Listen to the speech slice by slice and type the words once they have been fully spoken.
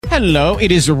Hello,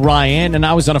 it is Ryan, and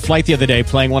I was on a flight the other day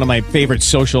playing one of my favorite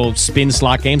social spin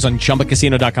slot games on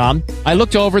ChumbaCasino.com. I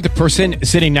looked over at the person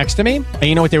sitting next to me, and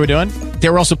you know what they were doing? They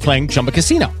were also playing Chumba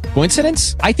Casino.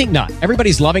 Coincidence? I think not.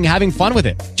 Everybody's loving having fun with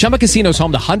it. Chumba Casino is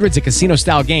home to hundreds of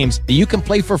casino-style games that you can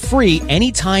play for free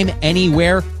anytime,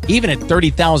 anywhere, even at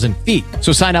 30,000 feet.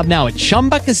 So sign up now at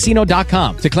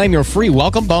ChumbaCasino.com to claim your free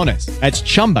welcome bonus. That's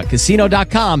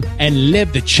ChumbaCasino.com and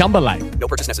live the Chumba life. No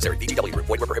purchase necessary. VGW. Void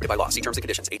where prohibited by law. See terms and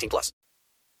conditions. 18+.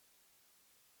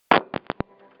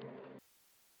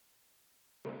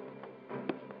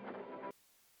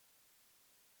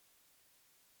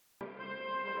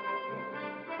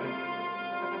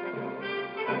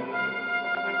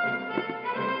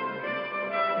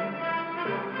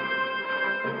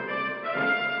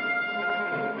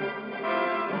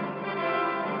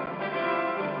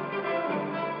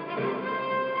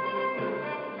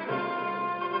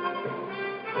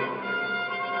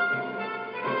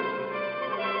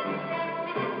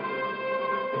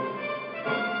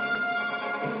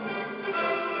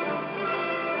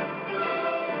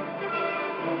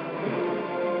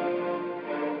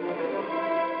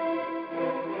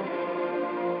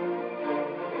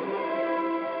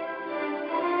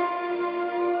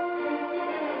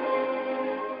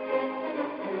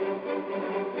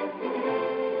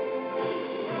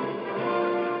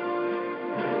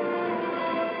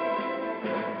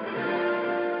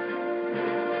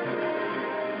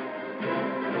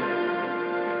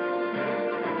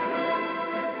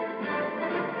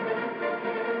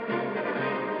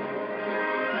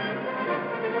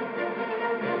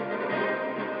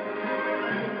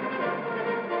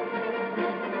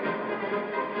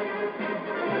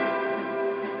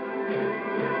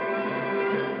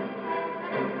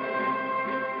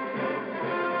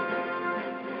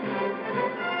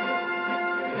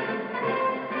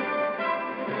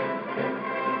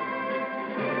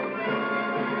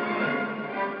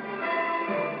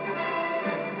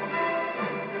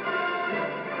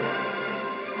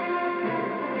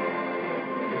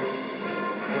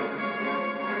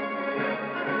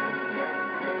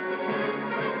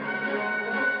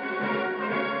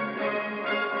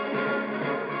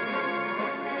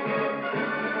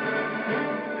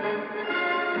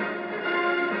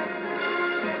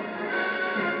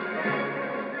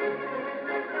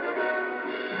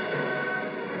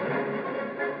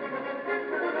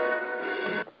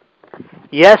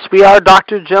 Yes, we are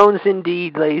Dr. Jones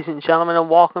indeed, ladies and gentlemen, and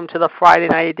welcome to the Friday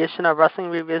night edition of Wrestling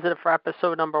Revisited for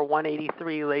episode number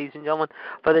 183, ladies and gentlemen,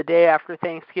 for the day after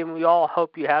Thanksgiving. We all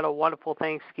hope you had a wonderful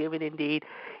Thanksgiving indeed,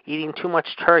 eating too much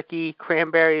turkey,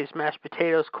 cranberries, mashed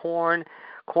potatoes,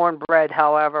 cornbread,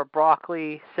 however,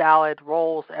 broccoli, salad,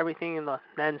 rolls, everything and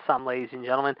then some, ladies and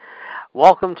gentlemen.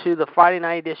 Welcome to the Friday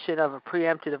night edition of a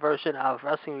preempted version of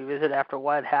Wrestling Revisited after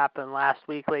what happened last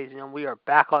week, ladies and gentlemen. We are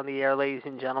back on the air, ladies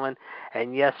and gentlemen.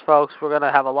 And yes, folks, we're going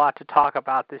to have a lot to talk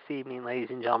about this evening, ladies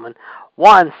and gentlemen.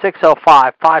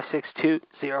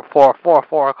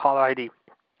 1-605-562-0444, caller ID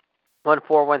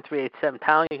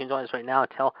 141-387-pound. You can join us right now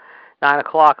until 9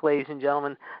 o'clock, ladies and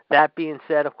gentlemen. That being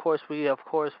said, of course,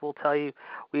 will tell you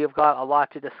we have got a lot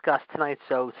to discuss tonight,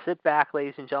 so sit back,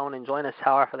 ladies and gentlemen, and join us,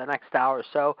 however, for the next hour or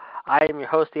so. I am your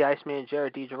host, the Iceman,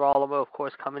 DiGirolamo, of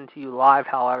course, coming to you live,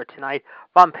 however, tonight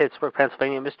from Pittsburgh,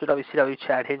 Pennsylvania. Mr. WCW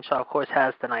Chad Hinshaw, of course,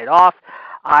 has the night off.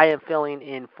 I am filling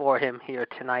in for him here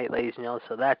tonight, ladies and gentlemen.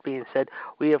 So that being said,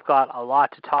 we have got a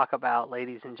lot to talk about,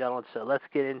 ladies and gentlemen, so let's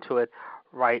get into it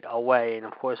right away. And,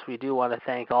 of course, we do want to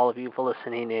thank all of you for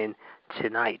listening in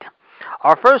tonight.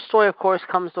 Our first story, of course,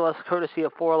 comes to us courtesy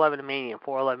of 411 Mania.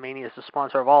 411 Mania is the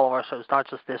sponsor of all of our shows, not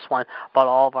just this one, but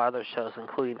all of our other shows,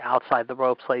 including Outside the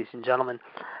Ropes, ladies and gentlemen,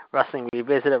 Wrestling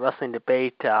Revisited, Wrestling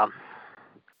Debate,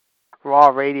 Raw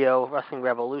Radio, Wrestling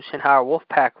Revolution,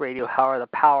 Wolfpack Radio, the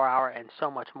Power Hour, and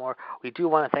so much more. We do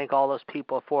want to thank all those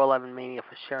people at 411 Mania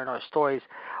for sharing our stories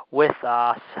with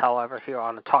us, however, here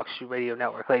on the TalkShoe Radio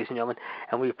Network, ladies and gentlemen,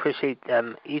 and we appreciate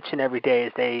them each and every day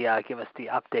as they give us the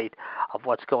update of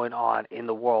what's going on in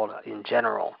the world in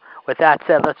general. With that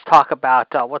said, let's talk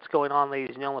about what's going on,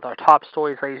 ladies and gentlemen, with our top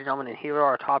stories, ladies and gentlemen, and here are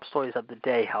our top stories of the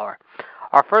day, however.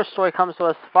 Our first story comes to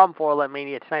us from 411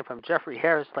 Mania tonight from Jeffrey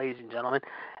Harris, ladies and gentlemen.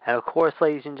 And, of course,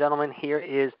 ladies and gentlemen, here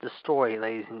is the story,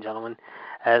 ladies and gentlemen,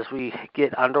 as we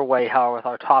get underway, however, with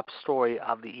our top story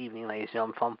of the evening, ladies and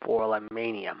gentlemen, from 411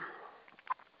 Mania.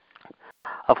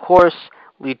 Of course,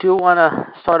 we do want to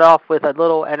start off with a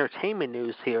little entertainment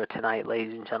news here tonight,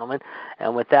 ladies and gentlemen.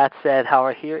 And with that said,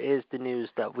 however, here is the news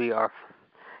that we are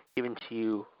given to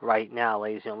you right now,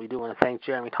 ladies and gentlemen. We do want to thank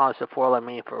Jeremy Thomas at 411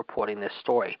 Main for reporting this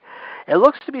story. It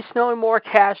looks to be snowing more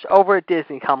cash over at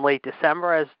Disney come late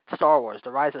December as Star Wars: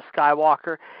 The Rise of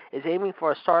Skywalker is aiming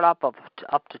for a startup of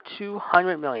up to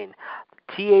 $200 million.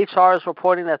 THR is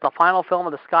reporting that the final film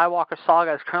of the Skywalker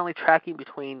saga is currently tracking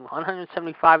between $175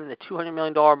 and the $200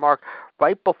 million mark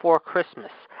right before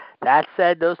Christmas. That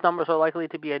said, those numbers are likely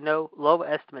to be a low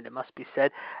estimate, it must be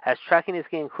said, as tracking is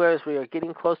getting clear as we are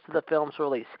getting close to the film's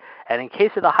release. And in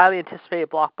case of the highly anticipated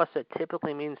blockbuster, it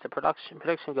typically means the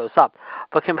prediction goes up.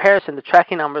 For comparison, the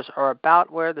tracking numbers are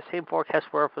about where the same forecasts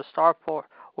were for Star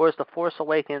Wars: The Force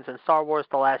Awakens and Star Wars: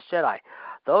 The Last Jedi.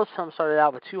 Those films started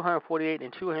out with $248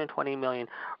 and $220 million,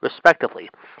 respectively.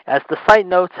 As the site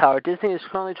notes, however, Disney is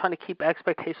currently trying to keep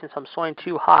expectations from soaring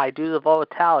too high due to the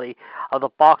volatility of the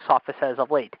box office as of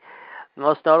late.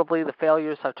 Most notably, the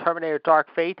failures of Terminator: Dark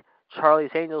Fate,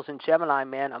 Charlie's Angels, and Gemini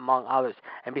Man, among others.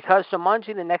 And because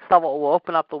Jumanji: The Next Level will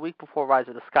open up the week before Rise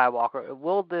of the Skywalker, it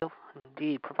will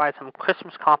indeed provide some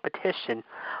Christmas competition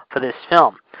for this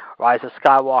film. Rise of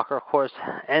Skywalker, of course,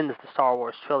 ends the Star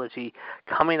Wars trilogy,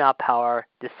 coming up, however,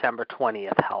 December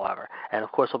 20th, however. And,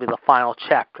 of course, will be the final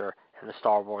chapter in the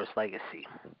Star Wars legacy.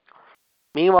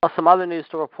 Meanwhile, some other news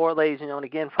to report, ladies and gentlemen,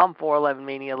 again from 411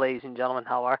 Mania, ladies and gentlemen,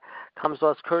 however, comes to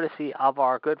us courtesy of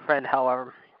our good friend,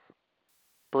 however,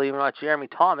 believe it or not, Jeremy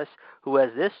Thomas, who has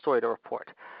this story to report.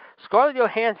 Scarlett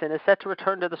Johansson is set to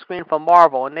return to the screen for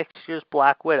Marvel in next year's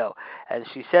Black Widow, and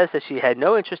she says that she had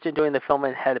no interest in doing the film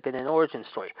and had been an origin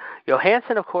story.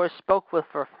 Johansson, of course, spoke with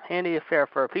Vanity Fair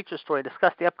for a feature story,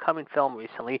 discussed the upcoming film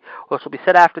recently, which will be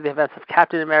set after the events of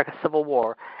Captain America: Civil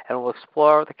War, and will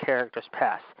explore the character's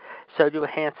past. Said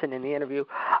Johansson in the interview,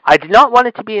 "I did not want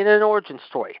it to be an origin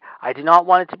story. I did not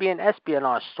want it to be an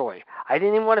espionage story. I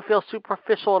didn't even want to feel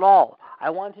superficial at all. I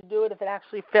wanted to do it if it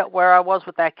actually fit where I was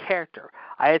with that character.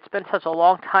 I had spent such a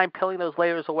long time peeling those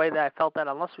layers away that I felt that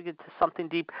unless we get to something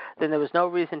deep, then there was no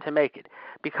reason to make it.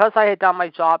 Because I had done my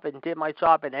job and did my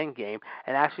job in Endgame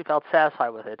and actually felt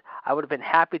satisfied with it, I would have been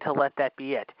happy to let that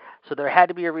be it. So there had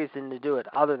to be a reason to do it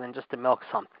other than just to milk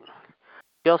something."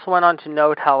 She also went on to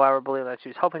note, however, believe that she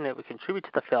was hoping that it would contribute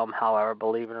to the film, however,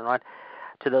 believe it or not,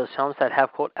 to those films that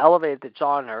have, quote, elevated the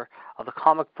genre of the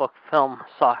comic book film,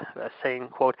 saying,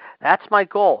 quote, "That's my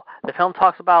goal. The film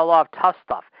talks about a lot of tough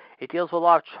stuff. It deals with a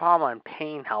lot of trauma and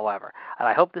pain, however, and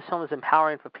I hope this film is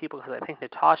empowering for people because I think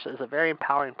Natasha is a very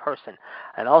empowering person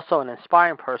and also an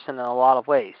inspiring person in a lot of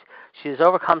ways. She has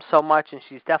overcome so much, and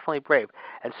she's definitely brave.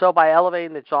 And so by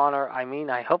elevating the genre,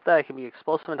 I hope that it can be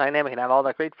explosive and dynamic and have all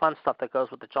that great fun stuff that goes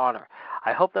with the genre.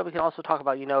 I hope that we can also talk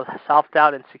about,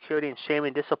 self-doubt, insecurity, and shame,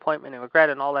 and disappointment, and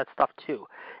regret, and all that stuff, too.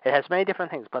 It has many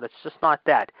different things, but it's just not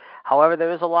that. However,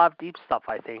 there is a lot of deep stuff,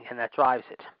 I think, and that drives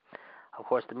it. Of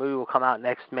course, the movie will come out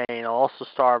next May and it'll also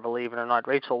star, believe it or not,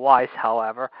 Rachel Weisz,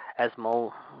 however, as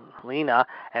Molina,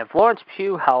 and Florence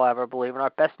Pugh, however, believe it or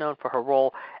not, best known for her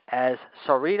role as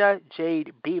Sarita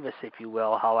Jade Beavis, if you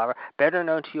will, however, better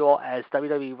known to you all as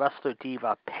WWE wrestler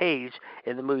diva Paige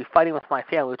in the movie Fighting With My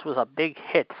Family, which was a big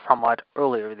hit somewhat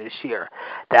earlier this year.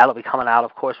 That'll be coming out,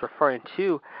 of course, referring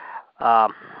to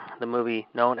the movie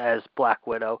known as Black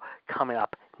Widow, coming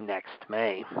up next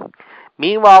May.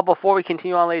 Meanwhile, before we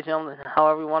continue on, ladies and gentlemen,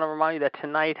 however, we want to remind you that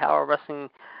tonight, Our Wrestling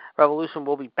Revolution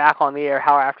will be back on the air,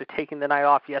 however, after taking the night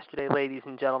off yesterday, ladies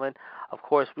and gentlemen. Of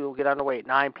course, we will get underway at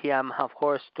 9 p.m. Of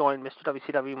course, join Mr.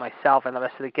 WCW, myself, and the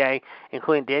rest of the gang,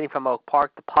 including Danny from Oak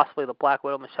Park, possibly the Black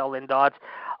Widow, Michelle Lynn Dodds.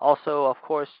 Also, of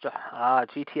course,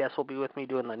 GTS will be with me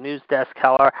doing the news desk,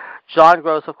 however. John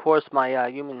Gross, of course, my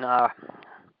human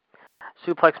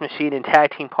Suplex Machine and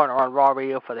tag team partner on Raw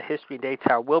Radio for the History and Dates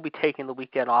Hour, will be taking the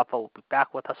weekend off. Will be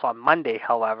back with us on Monday,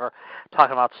 however,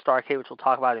 talking about Starrcade, which we'll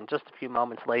talk about in just a few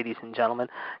moments, ladies and gentlemen.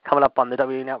 Coming up on the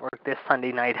WWE Network this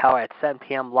Sunday night, however, at 7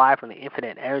 p.m. live from the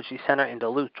Infinite Energy Center in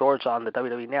Duluth, Georgia on the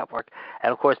WWE Network.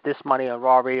 And, of course, this Monday on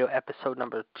Raw Radio, episode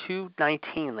number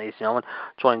 219, ladies and gentlemen.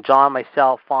 Join John,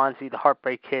 myself, Fonzie, the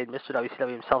Heartbreak Kid, Mr.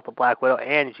 WCW himself, the Black Widow,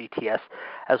 and GTS,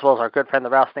 as well as our good friend, the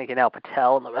Rattlesnake and Al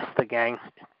Patel, and the rest of the gang,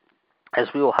 as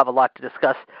we will have a lot to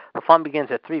discuss. The fun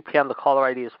begins at 3 p.m. The caller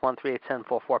ID is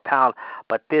 138-744-POUND.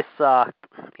 But this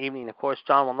evening, of course,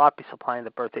 John will not be supplying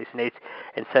the birthdays and dates.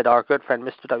 Instead, our good friend,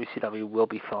 Mr. WCW, will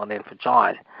be filling in for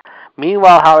John.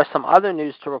 Meanwhile, however, some other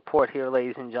news to report here,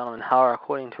 ladies and gentlemen. However,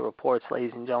 according to reports,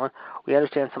 ladies and gentlemen, we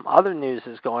understand some other news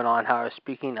is going on. However,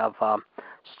 speaking of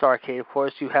Starrcade, of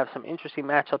course, you have some interesting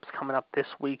matchups coming up this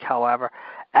week, however,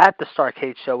 at the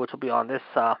Starrcade show, which will be on this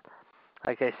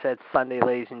like I said, Sunday,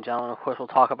 ladies and gentlemen. Of course, we'll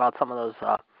talk about some of those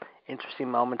interesting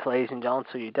moments, ladies and gentlemen,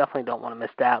 so you definitely don't want to miss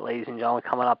that, ladies and gentlemen,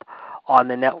 coming up on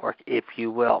the network, if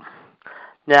you will.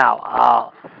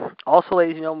 Now, also,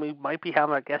 ladies and gentlemen, we might be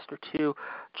having a guest or two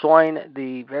join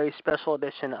the very special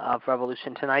edition of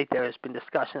Revolution tonight. There has been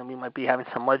discussion that we might be having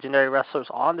some legendary wrestlers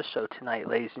on the show tonight,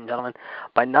 ladies and gentlemen,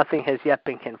 but nothing has yet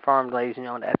been confirmed, ladies and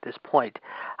gentlemen, at this point.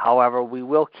 However, we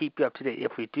will keep you up to date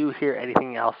if we do hear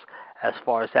anything else as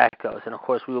far as that goes. And, of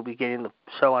course, we will be getting the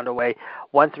show underway,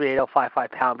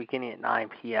 1-380-55-POUND, beginning at 9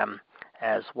 p.m.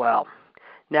 as well.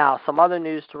 Now, some other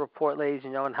news to report, ladies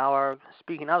and gentlemen. However,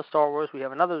 speaking of Star Wars, we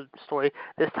have another story,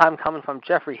 this time coming from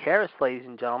Jeffrey Harris, ladies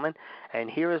and gentlemen. And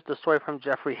here is the story from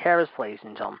Jeffrey Harris, ladies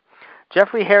and gentlemen.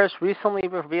 Jeffrey Harris recently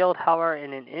revealed, however,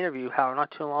 in an interview, not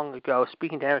too long ago,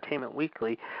 speaking to Entertainment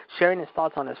Weekly, sharing his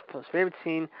thoughts on his favorite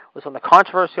scene was on the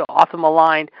controversial, often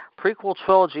maligned prequel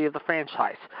trilogy of the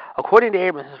franchise. According to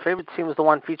Abrams, his favorite scene was the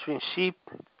one featuring Sheep,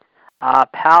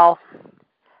 Palpatine,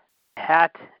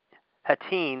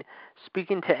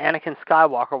 speaking to Anakin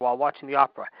Skywalker while watching the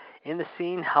opera. In the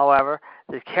scene, however,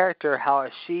 the character,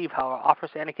 Sheev,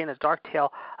 offers Anakin a dark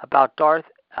tale about Darth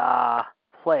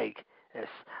Plagueis,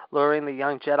 luring the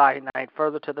young Jedi Knight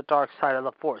further to the dark side of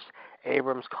the Force.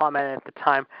 Abrams commented at the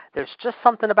time, "There's just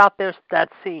something about that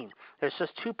scene. There's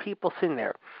just two people sitting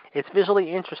there. It's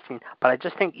visually interesting, but I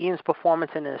just think Ian's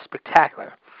performance in it is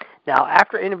spectacular." Now,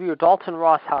 after interviewer Dalton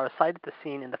Ross, cited the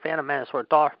scene in The Phantom Menace where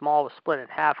Darth Maul was split in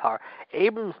half,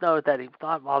 Abrams noted that he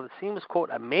thought while the scene was,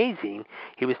 quote, amazing,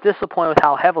 he was disappointed with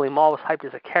how heavily Maul was hyped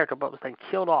as a character, but was then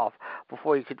killed off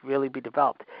before he could really be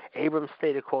developed. Abrams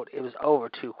stated, quote, "It was over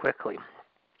too quickly."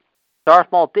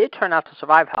 Darth Maul did turn out to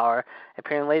survive, however,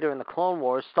 appearing later in the Clone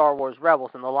Wars, Star Wars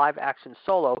Rebels, and the live-action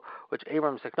Solo, which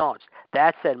Abrams acknowledged.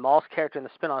 That said, Maul's character in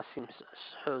the spin-off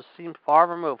seemed far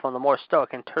removed from the more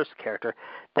stoic and terse character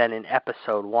than in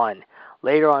Episode 1.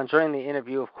 Later on during the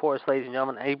interview, of course, ladies and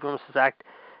gentlemen, Abrams was asked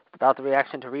about the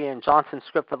reaction to Rian Johnson's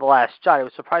script for The Last Jedi,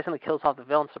 which surprisingly kills off the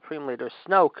villain Supreme Leader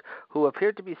Snoke, who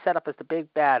appeared to be set up as the big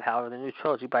bad, however, in the new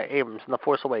trilogy by Abrams in The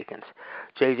Force Awakens.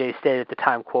 JJ stated at the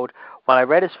time, quote, "When I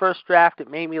read his first draft, it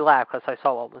made me laugh because I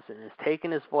saw what was in his take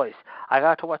and his voice. I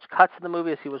got to watch cuts of the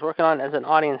movie as he was working on it as an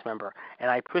audience member, and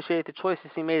I appreciate the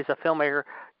choices he made as a filmmaker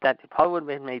that probably would have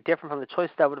been made different from the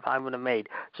choices that I would have made.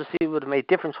 Just he would have made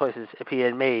different choices if he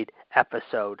had made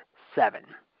Episode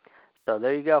 7. So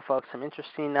there you go, folks. Some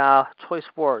interesting choice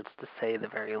words, to say the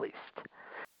very least.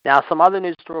 Now, some other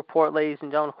news to report, ladies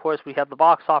and gentlemen. Of course, we have the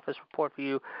box office report for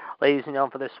you, ladies and gentlemen,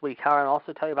 for this week, Howard, and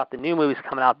also tell you about the new movies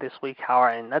coming out this week,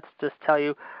 Howard. And let's just tell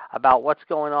you about what's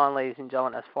going on, ladies and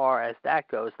gentlemen, as far as that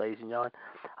goes, ladies and gentlemen,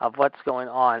 of what's going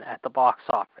on at the box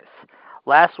office.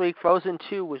 Last week, Frozen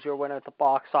 2 was your winner at the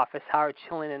box office, Howard,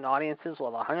 chilling in audiences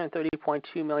with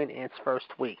 $130.2 million in its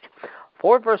first week.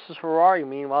 Ford versus Ferrari,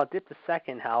 meanwhile, dipped to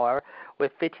second, however,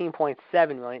 with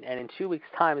 $15.7 million, and in 2 weeks'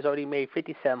 time has already made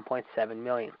 $57.7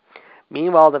 million.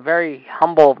 Meanwhile, the very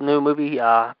humble new movie,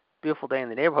 Beautiful Day in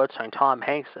the Neighborhood, starring Tom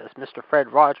Hanks as Mr.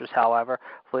 Fred Rogers, however,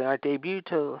 debuted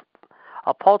to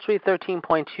a paltry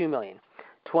 $13.2 million.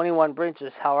 21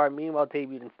 Bridges, however, meanwhile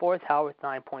debuted in fourth, however, with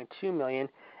 $9.2 million.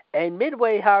 And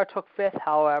Midway, however, took fifth,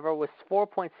 however, with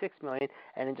 $4.6 million,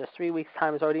 and in just 3 weeks'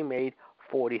 time has already made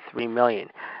 $43 million.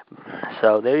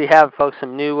 So there you have, folks,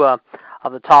 some new of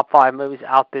the top 5 movies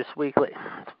out this week.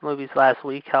 Movies last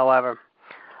week, however,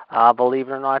 believe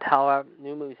it or not, however,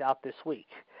 new movies out this week.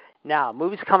 Now,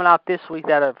 movies coming out this week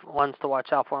that are ones to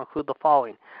watch out for include the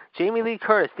following: Jamie Lee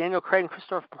Curtis, Daniel Craig, and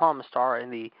Christopher Plummer star in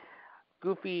the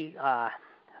goofy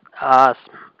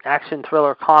action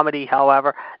thriller comedy,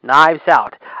 however, Knives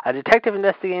Out. A detective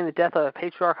investigating the death of a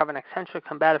patriarch of an eccentric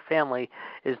combative family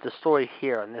is the story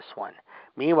here in this one.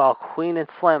 Meanwhile, Queen and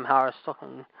Slim, however,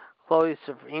 Chloe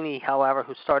Sevigny, however,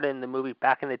 who started in the movie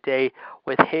back in the day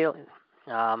with Haley,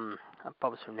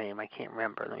 what was her name? I can't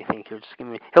remember. Let me think here. Just give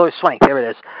me Hilary Swank. There it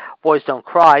is. Boys Don't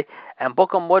Cry. And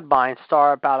Bookham Woodbine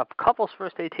star about a couple's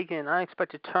first day taking an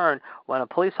unexpected turn when a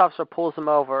police officer pulls them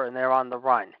over and they're on the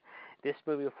run. This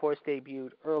movie, of course,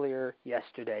 debuted earlier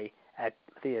yesterday at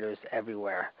theaters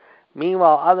everywhere.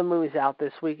 Meanwhile, other movies out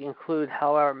this week include,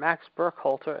 however, Max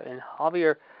Burkhalter and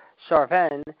Javier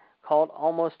Charven, called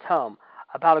Almost Home,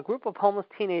 about a group of homeless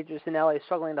teenagers in L.A.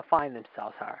 struggling to find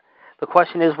themselves. The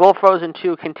question is, will Frozen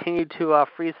 2 continue to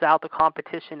freeze out the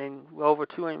competition and over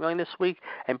 $200 million this week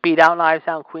and beat out Knives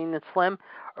Out and Queen and Slim?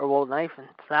 Or will Knives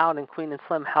Out and Queen and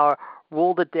Slim, however,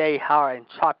 rule the day, however, and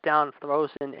chop down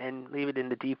Frozen and leave it in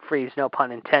the deep freeze, no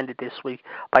pun intended, this week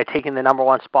by taking the number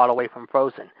 1 spot away from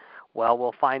Frozen? Well,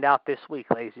 we'll find out this week,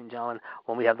 ladies and gentlemen,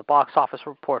 when we have the box office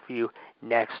report for you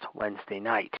next Wednesday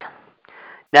night.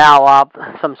 Now,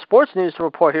 some sports news to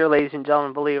report here, ladies and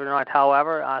gentlemen, believe it or not,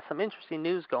 however. Some interesting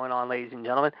news going on, ladies and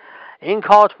gentlemen. In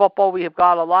college football, we have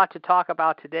got a lot to talk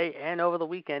about today and over the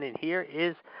weekend, and here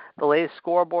is the latest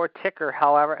scoreboard ticker,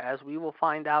 however, as we will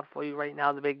find out for you right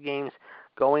now the big games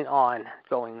going on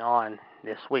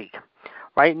this week.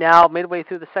 Right now, midway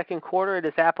through the second quarter, it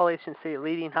is Appalachian State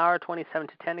leading Howard 27-10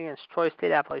 against Troy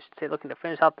State. Appalachian State looking to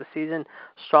finish out the season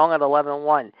strong at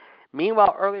 11-1.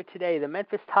 Meanwhile, earlier today, the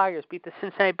Memphis Tigers beat the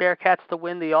Cincinnati Bearcats to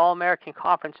win the All-American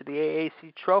Conference of the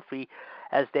AAC Trophy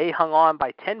as they hung on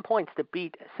by 10 points to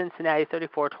beat Cincinnati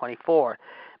 34-24.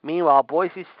 Meanwhile,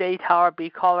 Boise State, however,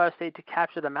 beat Colorado State to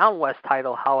capture the Mountain West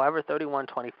title, however,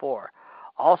 31-24.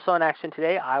 Also in action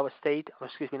today, Iowa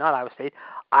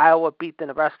beat the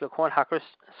Nebraska Cornhuskers.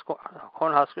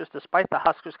 Despite the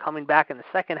Huskers coming back in the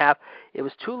second half, it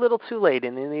was too little too late,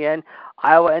 and in the end,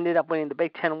 Iowa ended up winning the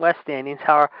Big Ten West standings,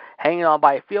 however, hanging on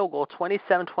by a field goal,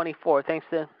 27-24, thanks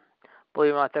to,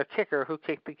 believe it or not, their kicker, who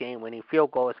kicked the game-winning field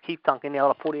goal as Keith Duncan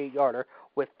nailed a 48-yarder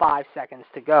with 5 seconds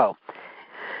to go.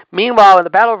 Meanwhile, in the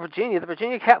Battle of Virginia, the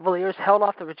Virginia Cavaliers held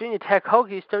off the Virginia Tech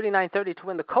Hokies 39-30 to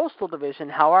win the Coastal Division,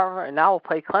 however, and now will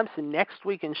play Clemson next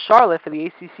week in Charlotte for the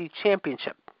ACC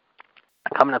Championship.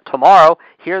 Coming up tomorrow,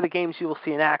 here are the games you will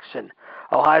see in action.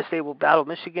 Ohio State will battle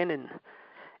Michigan in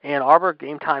Ann Arbor.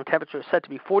 Game time temperature is set to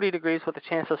be 40 degrees with a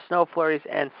chance of snow flurries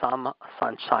and some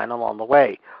sunshine along the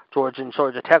way. Georgia and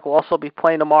Georgia Tech will also be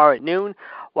playing tomorrow at noon,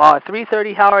 while at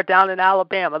 3:30 Howard down in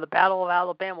Alabama, the Battle of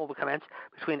Alabama will commence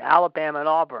between Alabama and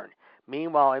Auburn.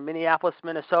 Meanwhile, in Minneapolis,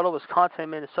 Minnesota, Wisconsin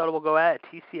and Minnesota will go at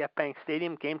TCF Bank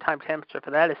Stadium. Game time temperature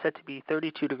for that is set to be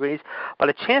 32 degrees, but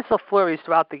a chance of flurries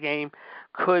throughout the game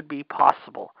could be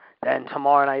possible. Then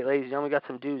tomorrow night, ladies and gentlemen, we got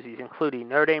some doozies, including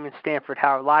Notre Dame and Stanford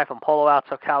Howard live from Palo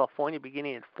Alto, California,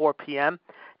 beginning at 4 p.m.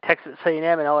 Texas A&M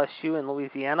and LSU in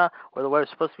Louisiana, where the weather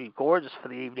is supposed to be gorgeous for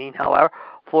the evening. However,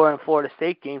 Florida and Florida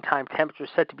State, game time temperature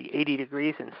set to be 80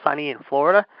 degrees and sunny in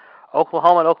Florida.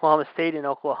 Oklahoma and Oklahoma State in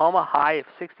Oklahoma, high of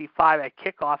 65 at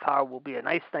kickoff, however, will be a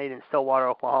nice night in Stillwater,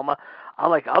 Oklahoma,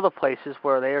 unlike other places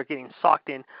where they are getting socked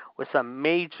in with some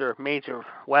major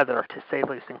weather, to say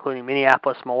the least, including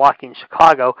Minneapolis, Milwaukee, and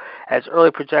Chicago, as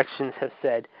early projections have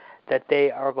said that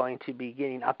they are going to be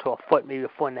getting up to a foot, maybe a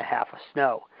foot and a half of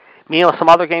snow. Meanwhile, some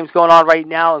other games going on right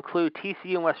now include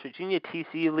TCU and West Virginia.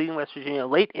 TCU leading West Virginia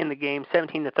late in the game,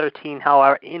 17-13,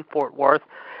 however, in Fort Worth.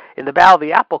 In the Battle of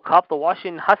the Apple Cup, the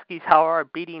Washington Huskies, however,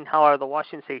 beating, the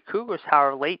Washington State Cougars,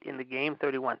 however, late in the game,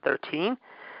 31-13.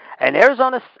 And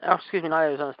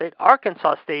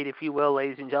Arkansas State, if you will,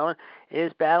 ladies and gentlemen,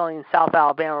 is battling South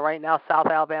Alabama right now. South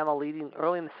Alabama leading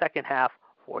early in the second half,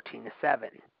 14-7.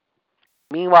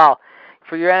 Meanwhile,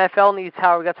 for your NFL needs,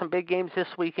 however, we got some big games this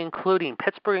week, including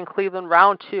Pittsburgh and Cleveland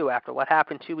round 2. After what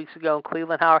happened 2 weeks ago in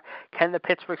Cleveland, however, can the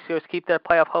Pittsburgh Steelers keep their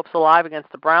playoff hopes alive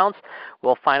against the Browns?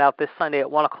 We'll find out this Sunday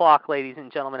at 1 o'clock, ladies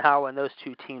and gentlemen, however, when those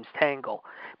two teams tangle.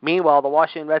 Meanwhile, the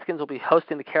Washington Redskins will be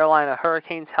hosting the Carolina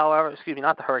Hurricanes,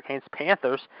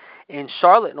 Panthers in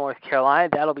Charlotte, North Carolina.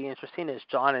 That'll be interesting as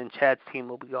John and Chad's team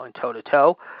will be going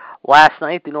toe-to-toe. Last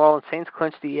night, the New Orleans Saints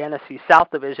clinched the NFC South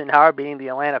Division, however, beating the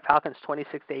Atlanta Falcons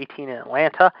 26-18 in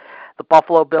Atlanta. The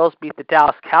Buffalo Bills beat the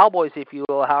Dallas Cowboys, if you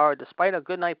will, however, despite a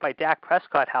good night by Dak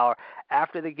Prescott, however.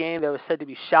 After the game, there was said to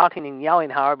be shouting and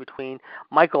yelling, however, between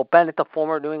Michael Bennett, the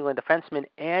former New England defenseman,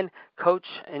 and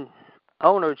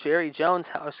owner Jerry Jones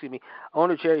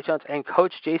and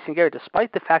coach Jason Garrett.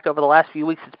 Despite the fact over the last few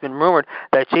weeks it's been rumored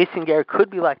that Jason Garrett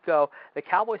could be let go, the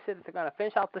Cowboys said that they're going to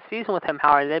finish out the season with him,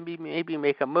 however, and then maybe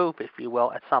make a move, if you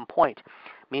will, at some point.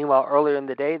 Meanwhile, earlier in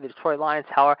the day, the Detroit Lions,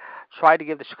 however, tried to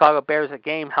give the Chicago Bears a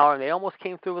game, however, they almost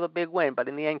came through with a big win, but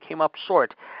in the end came up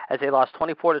short as they lost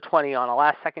 24-20 on a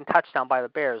last-second touchdown by the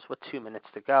Bears with 2 minutes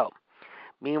to go.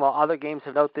 Meanwhile, other games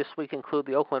of note this week include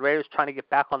the Oakland Raiders trying to get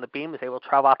back on the beam as they will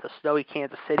travel out to snowy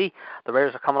Kansas City. The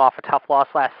Raiders are coming off a tough loss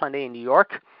last Sunday in New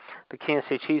York. The Kansas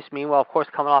City Chiefs, meanwhile, of course,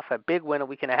 coming off a big win a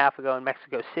week and a half ago in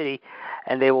Mexico City,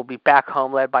 and they will be back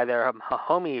home led by their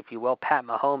homie, if you will, Pat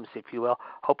Mahomes, if you will,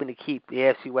 hoping to keep the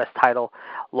AFC West title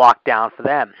locked down for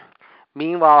them.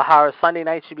 Meanwhile, however, Sunday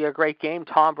night should be a great game.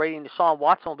 Tom Brady and Deshaun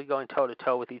Watson will be going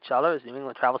toe-to-toe with each other as New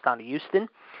England travels down to Houston.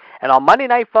 And on Monday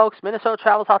night, folks, Minnesota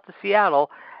travels out to Seattle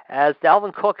as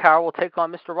Dalvin Cook, however, will take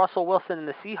on Mr. Russell Wilson and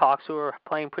the Seahawks, who are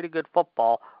playing pretty good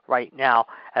football right now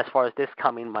as far as this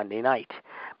coming Monday night.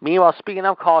 Meanwhile, speaking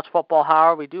of college football,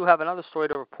 however, we do have another story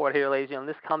to report here, ladies and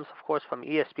gentlemen. This comes, of course, from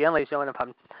ESPN, ladies and gentlemen.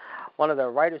 From one of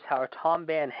their writers, however, Tom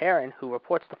Van Haren, who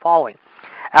reports the following.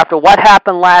 After what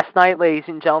happened last night, ladies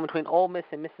and gentlemen, between Ole Miss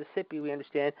and Mississippi, we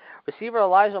understand, receiver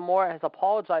Elijah Moore has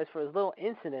apologized for his little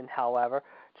incident, however,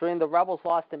 during the Rebels'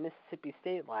 loss to Mississippi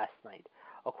State last night.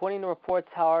 According to reports,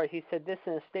 however, he said this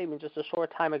in a statement just a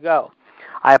short time ago.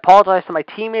 I apologize to my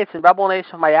teammates and Rebel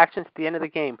Nation for my actions at the end of the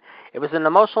game. It was an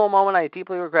emotional moment I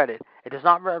deeply regretted. It does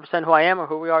not represent who I am or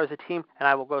who we are as a team, and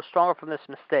I will grow stronger from this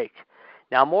mistake.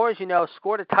 Now, Moore, as you know,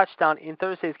 scored a touchdown in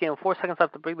Thursday's game with 4 seconds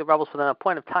left to bring the Rebels within a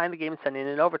point of tying the game and sending it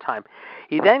in overtime.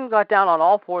 He then got down on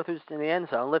all fours in the end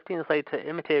zone, lifting his leg to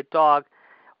imitate a dog,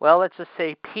 well, let's just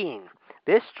say peeing.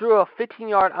 This drew a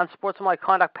 15-yard unsportsmanlike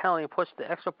conduct penalty and pushed the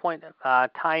extra point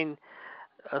tying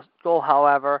goal,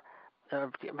 however,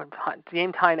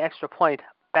 game-tying extra point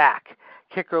back.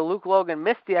 Kicker Luke Logan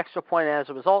missed the extra point, and as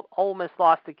a result, Ole Miss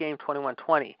lost the game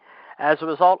 21-20. As a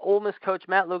result, Ole Miss coach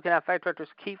Matt Luke and athletic directors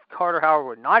Keith Carter, however,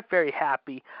 were not very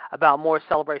happy about Moore's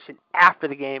celebration after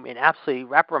the game and absolutely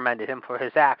reprimanded him for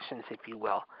his actions, if you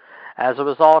will. As a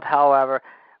result, however,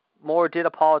 Moore did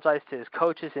apologize to his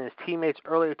coaches and his teammates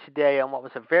earlier today on what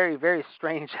was a very, very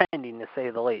strange ending, to say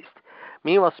the least.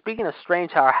 Meanwhile, speaking of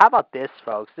strange, however, how about this,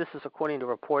 folks? This is according to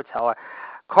reports, however.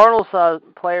 Cardinals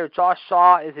player Josh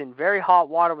Shaw is in very hot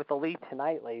water with the league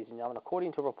tonight, ladies and gentlemen.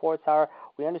 According to reports, however,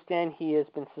 we understand he has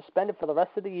been suspended for the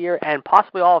rest of the year and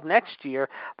possibly all of next year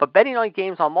for betting on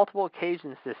games on multiple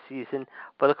occasions this season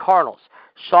for the Cardinals.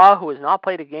 Shaw, who has not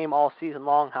played a game all season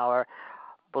long, however,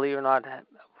 believe it or not,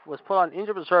 was put on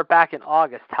injured reserve back in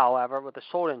August, however, with a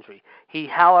shoulder injury. He,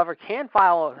 however, can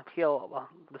file an appeal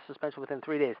the suspension within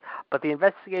 3 days, but the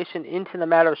investigation into the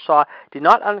matter of Shaw did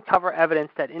not uncover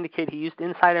evidence that indicated he used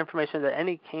inside information that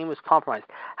any game was compromised.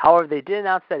 However, they did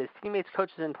announce that his teammates,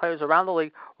 coaches, and players around the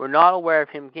league were not aware of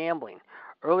him gambling.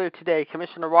 Earlier today,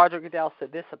 Commissioner Roger Goodell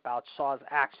said this about Shaw's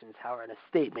actions, however, in a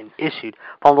statement issued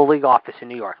from the league office in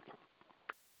New York.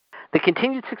 The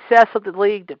continued success of the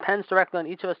league depends directly on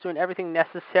each of us doing everything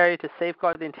necessary to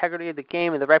safeguard the integrity of the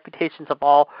game and the reputations of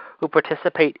all who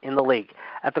participate in the league.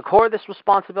 At the core of this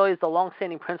responsibility is the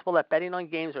long-standing principle that betting on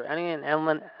games or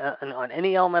on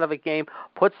any element of a game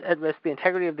puts at risk the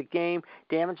integrity of the game,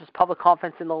 damages public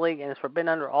confidence in the league, and is forbidden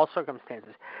under all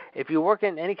circumstances. If you work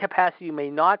in any capacity, you may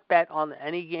not bet on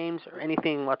any games or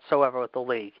anything whatsoever with the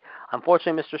league.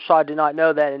 Unfortunately, Mr. Shaw did not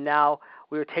know that, and now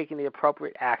we are taking the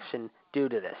appropriate action due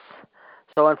to this.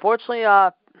 So unfortunately,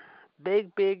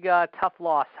 big tough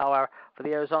loss, however, for the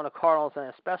Arizona Cardinals,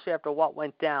 and especially after what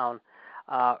went down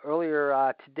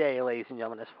earlier today, ladies and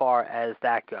gentlemen, as far as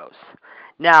that goes.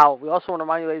 Now, we also want to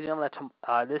remind you, ladies and gentlemen,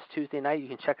 that this Tuesday night you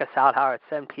can check us out, however, at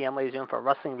 7 p.m., ladies and gentlemen, for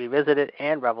Wrestling Revisited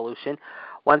and Revolution.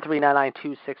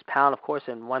 13992-6-pound, of course,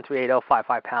 and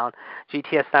 13805-5-pound.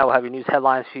 GTS and I will have your news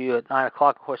headlines for you at 9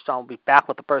 o'clock. Of course, John will be back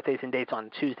with the birthdays and dates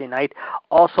on Tuesday night.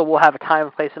 Also, we'll have a time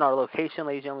and place in our location,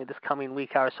 ladies and gentlemen, this coming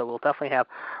week, however, so we'll definitely have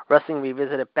Wrestling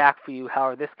Revisited back for you,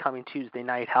 however, this coming Tuesday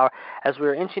night, however, as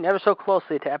we're inching ever so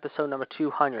closely to episode number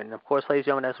 200. And, of course, ladies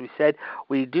and gentlemen, as we said,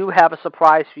 we do have a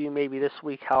surprise for you maybe this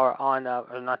week, however,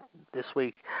 or not this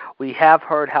week. We have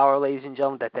heard, however, ladies and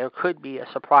gentlemen, that there could be a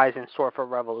surprise in store for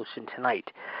Revolution tonight.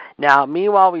 Now,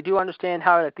 meanwhile, we do understand,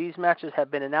 however, that these matches have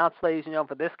been announced, ladies and gentlemen,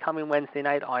 for this coming Wednesday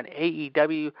night on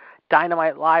AEW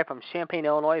Dynamite Live from Champaign,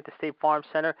 Illinois at the State Farm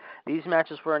Center. These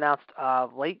matches were announced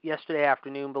late yesterday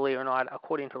afternoon, believe it or not,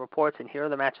 according to reports, and here are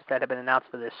the matches that have been announced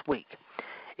for this week.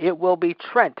 It will be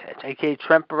Trent, a.k.a.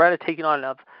 Trent Beretta, taking on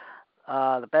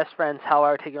the Best Friends,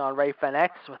 however, taking on Ray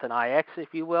Fenix with an IX, if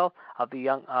you will, of the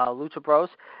Young Lucha Bros.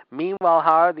 Meanwhile,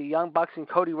 however, the Young Bucks and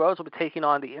Cody Rhodes will be taking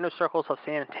on the Inner Circles of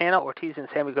Santana, Ortiz, and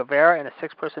Sammy Guevara in a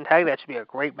 6-person tag. That should be a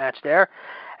great match there.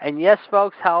 And yes,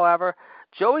 folks, however,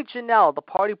 Joey Janela, the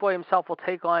party boy himself, will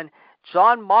take on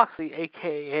John Moxley,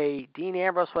 a.k.a. Dean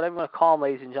Ambrose, whatever you want to call him,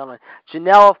 ladies and gentlemen.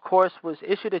 Janela, of course, was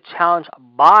issued a challenge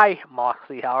by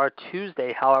Moxley, however,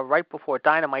 Tuesday, however, right before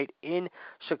Dynamite in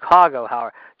Chicago,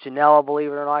 however. Janela, believe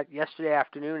it or not, yesterday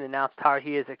afternoon announced how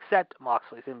he has accepted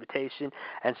Moxley's invitation,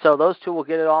 and so those two will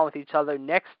get it on with each other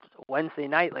next Wednesday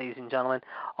night, ladies and gentlemen,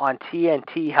 on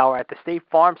TNT, however, at the State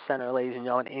Farm Center, ladies and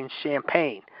gentlemen, in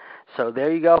Champaign. So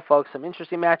there you go, folks. Some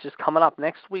interesting matches coming up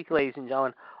next week, ladies and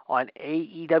gentlemen, on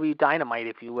AEW Dynamite,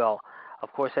 if you will.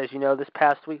 Of course, as you know, this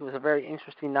past week was a very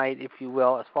interesting night, if you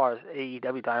will, as far as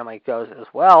AEW Dynamite goes as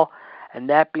well. And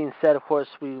that being said, of course,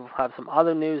 we will have some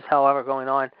other news, however, going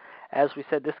on. As we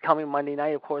said, this coming Monday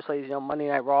night, of course, ladies and gentlemen, Monday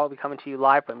Night Raw will be coming to you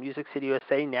live from Music City,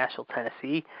 USA, Nashville,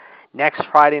 Tennessee. Next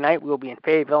Friday night, we will be in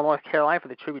Fayetteville, North Carolina for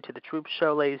the Tribute to the Troops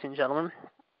show, ladies and gentlemen.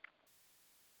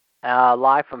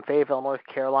 Live from Fayetteville, North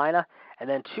Carolina. And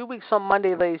then 2 weeks on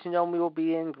Monday, ladies and gentlemen, we will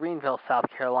be in Greenville, South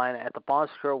Carolina at the Bon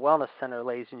Secours Wellness Center,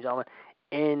 ladies and gentlemen,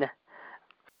 in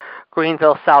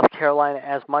Greenville, South Carolina,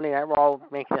 as Monday Night Raw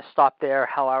making a stop there.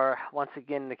 However, once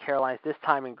again in the Carolinas, this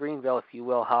time in Greenville, if you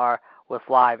will, however, with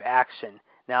live action.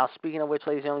 Now, speaking of which,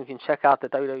 ladies and gentlemen, you can check out the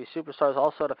WWE Superstars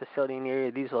also at a facility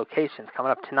near these locations.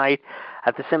 Coming up tonight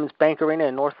at the Simmons Bank Arena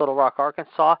in North Little Rock,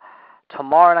 Arkansas.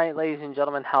 Tomorrow night, ladies and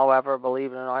gentlemen, however,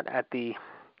 believe it or not, at the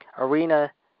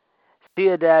Arena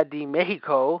Ciudad de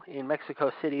Mexico in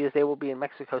Mexico City, as they will be in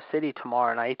Mexico City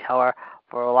tomorrow night, however,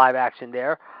 for a live action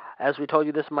there. As we told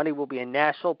you, this Monday will be in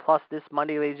Nashville, plus this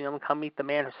Monday, ladies and gentlemen, come meet the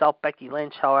man herself, Becky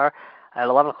Lynch, however, at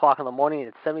 11 o'clock in the morning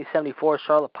at 7074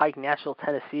 Charlotte Pike, Nashville,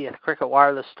 Tennessee, at the Cricket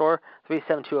Wireless Store,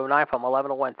 37209 from 11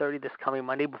 to 1:30 this coming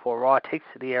Monday before Raw takes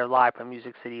to the air live from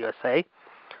Music City, USA.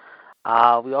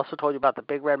 We also told you about the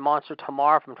Big Red Monster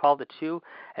tomorrow from 12 to 2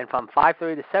 and from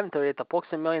 5:30 to 7:30 at the Books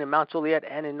 & Million in Mount Juliet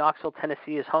and in Knoxville,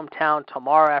 Tennessee, his hometown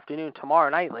tomorrow afternoon, tomorrow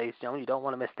night, ladies and gentlemen. You don't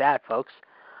want to miss that, folks.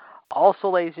 Also,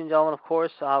 ladies and gentlemen, of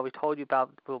course, we told you about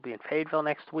we'll be in Fayetteville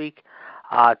next week.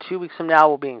 2 weeks from now,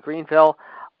 we'll be in Greenville.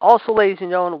 Also, ladies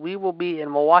and gentlemen, we will be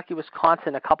in Milwaukee,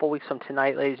 Wisconsin a couple weeks from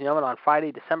tonight, ladies and gentlemen, on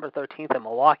Friday, December 13th in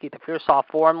Milwaukee at the Fierce Off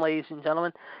Forum, ladies and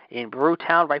gentlemen, in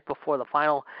Brewtown, right before the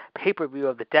final pay-per-view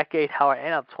of the decade, however,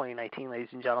 and of 2019, ladies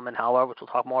and gentlemen, however, which we'll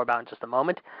talk more about in just a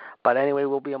moment. But anyway,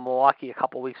 we'll be in Milwaukee a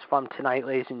couple weeks from tonight,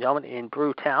 ladies and gentlemen, in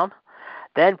Brewtown.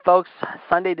 Then, folks,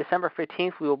 Sunday, December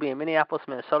 15th, we will be in Minneapolis,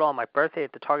 Minnesota on my birthday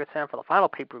at the Target Center for the final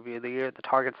pay-per-view of the year at the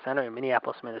Target Center in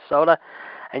Minneapolis, Minnesota.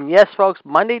 And yes, folks,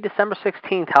 Monday, December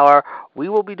 16th, however, we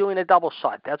will be doing a double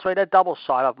shot. That's right, a double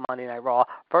shot of Monday Night Raw.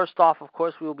 First off, of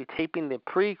course, we will be taping the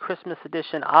pre-Christmas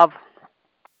edition of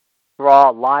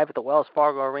Raw live at the Wells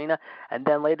Fargo Arena. And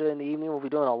then later in the evening, we'll be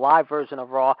doing a live version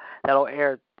of Raw that will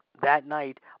air that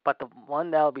night, but the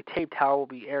one that will be taped, however, will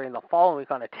be airing the following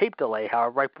week on a tape delay, however,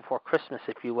 right before Christmas,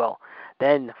 if you will.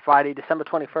 Then Friday, December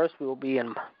 21st, we will be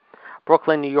in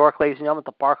Brooklyn, New York, ladies and gentlemen, at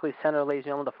the Barclays Center, ladies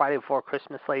and gentlemen, the Friday before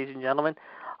Christmas, ladies and gentlemen,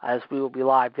 as we will be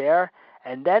live there.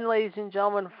 And then, ladies and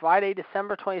gentlemen, Friday,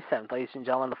 December 27th, ladies and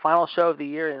gentlemen, the final show of the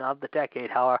year and of the decade,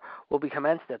 however, will be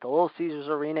commenced at the Little Caesars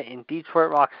Arena in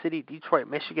Detroit, Rock City, Detroit,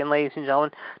 Michigan, ladies and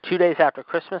gentlemen, 2 days after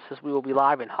Christmas, as we will be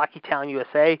live in Hockeytown,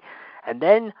 USA. And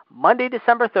then Monday,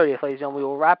 December 30th, ladies and gentlemen, we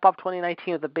will wrap up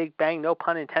 2019 with a big bang, no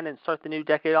pun intended, and start the new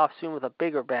decade off soon with a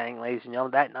bigger bang, ladies and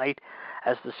gentlemen, that night,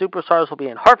 as the Superstars will be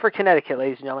in Hartford, Connecticut,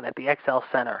 ladies and gentlemen, at the XL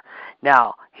Center.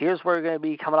 Now, here's where we're going to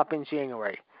be coming up in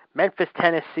January. Memphis,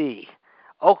 Tennessee,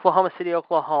 Oklahoma City,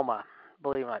 Oklahoma,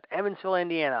 believe it or not, Evansville,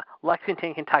 Indiana,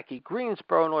 Lexington, Kentucky,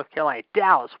 Greensboro, North Carolina,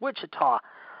 Dallas, Wichita,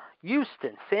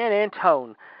 Houston, San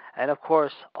Antonio, and, of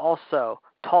course, also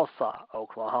Tulsa,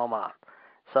 Oklahoma.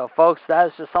 So, folks, that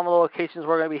is just some of the locations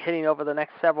we're going to be hitting over the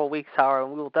next several weeks, however,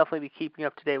 and we will definitely be keeping you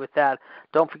up to date with that.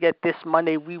 Don't forget, this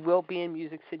Monday we will be in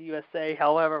Music City, USA,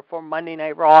 however, for Monday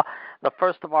Night Raw, the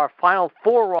first of our final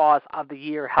 4 Raws of the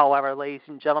year, however, ladies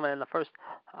and gentlemen, and the first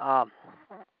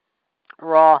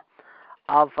Raw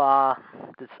of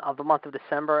the month of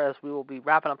December, as we will be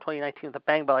wrapping up 2019 with a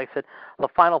bang. But like I said, the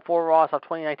final 4 Raws of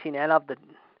 2019 and of the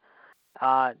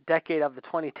decade of the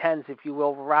 2010s, if you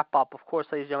will wrap up, of course,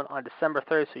 ladies and gentlemen, on December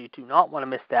 3rd, so you do not want to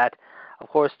miss that. Of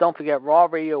course, don't forget, Raw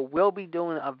Radio will be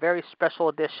doing a very special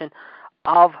edition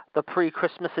of the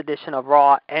pre-Christmas edition of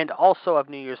Raw and also of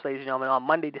New Year's, ladies and gentlemen, on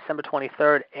Monday, December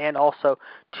 23rd, and also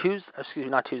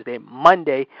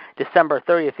Monday, December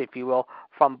 30th, if you will,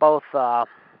 from both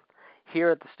here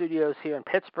at the studios here in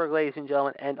Pittsburgh, ladies and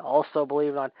gentlemen, and also, believe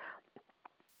it or not,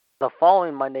 the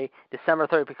following Monday, December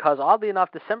 3rd, because oddly enough,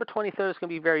 December 23rd is going to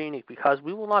be very unique because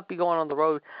we will not be going on the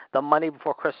road the Monday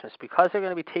before Christmas. Because they're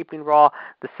going to be taping Raw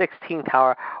the 16th,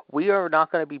 hour, we are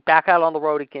not going to be back out on the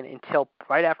road again until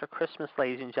right after Christmas,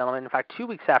 ladies and gentlemen. In fact, 2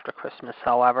 weeks after Christmas,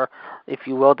 however, if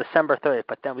you will, December 3rd.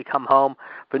 But then we come home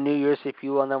for New Year's, if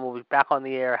you will, and then we'll be back on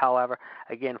the air, however,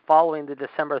 again, following the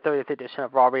December 30th edition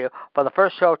of Raw Radio. For the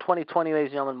first show of 2020, ladies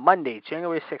and gentlemen, Monday,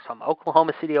 January 6th, from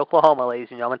Oklahoma City, Oklahoma, ladies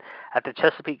and gentlemen, at the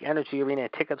Chesapeake Energy Arena.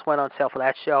 Tickets went on sale for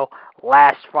that show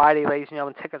last Friday, ladies and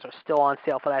gentlemen. Tickets are still on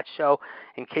sale for that show,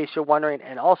 in case you're wondering.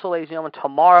 And also, ladies and gentlemen,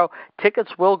 tomorrow,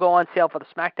 tickets will go on sale for the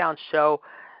SmackDown show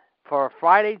for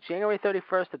Friday, January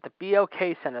 31st at the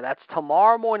BOK Center. That's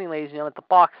tomorrow morning, ladies and gentlemen, at the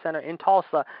Box Center in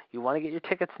Tulsa. You want to get your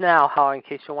tickets now, however, in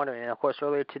case you're wondering. And, of course,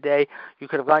 earlier today, you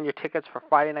could have gotten your tickets for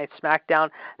Friday Night SmackDown.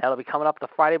 That'll be coming up the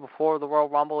Friday before the Royal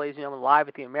Rumble, ladies and gentlemen, live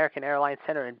at the American Airlines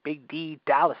Center in Big D,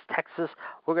 Dallas, Texas.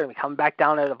 We're going to be coming back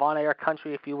down to Von Air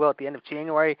Country, if you will, at the end of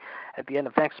January, at the end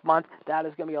of next month. That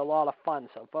is going to be a lot of fun.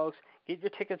 So, folks, get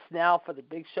your tickets now for the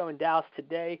big show in Dallas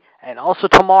today, and also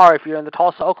tomorrow if you're in the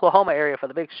Tulsa, Oklahoma area for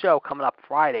the big show coming up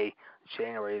Friday,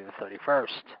 January the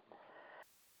 31st.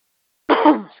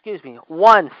 Excuse me,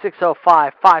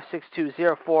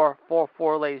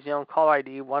 1-605-562-0444, ladies and gentlemen, caller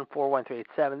ID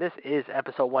 141387. This is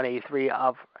episode 183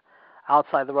 of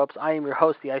Outside the Ropes. I am your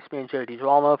host, the Iceman,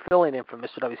 DiGirolamo, filling in for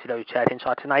Mr. WCW Chad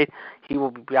Hinshaw tonight. He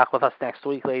will be back with us next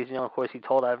week, ladies and gentlemen. Of course, he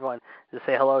told everyone to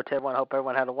say hello to everyone. I hope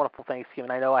everyone had a wonderful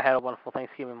Thanksgiving. I know I had a wonderful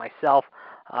Thanksgiving myself.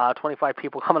 25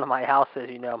 people coming to my house, as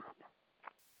you know,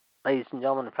 ladies and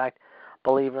gentlemen. In fact,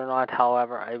 believe it or not,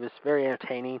 however, it was very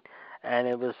entertaining, and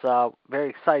it was very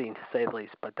exciting, to say the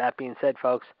least. But that being said,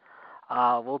 folks,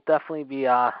 we'll definitely be,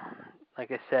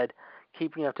 like I said,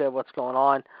 keeping up to what's going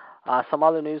on. Some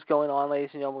other news going on,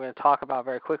 ladies and gentlemen, we're going to talk about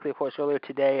very quickly. Of course, earlier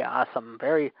today, some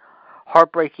very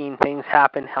heartbreaking things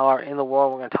happened, however, in the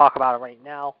world. We're going to talk about it right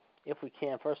now, if we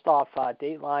can. First off,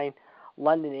 Dateline,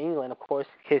 London, England, of course,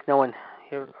 in case no one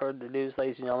heard the news,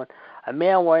 ladies and gentlemen. A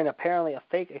man wearing apparently a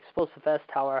fake explosive vest,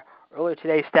 however, earlier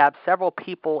today stabbed several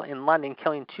people in London,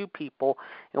 killing 2 people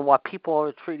in what people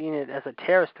are treating it as a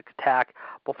terrorist attack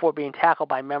before being tackled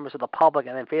by members of the public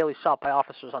and then fatally shot by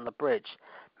officers on the bridge.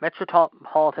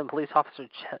 Metropolitan Police Officer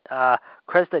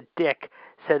Cressida Dick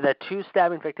said that 2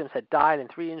 stabbing victims had died and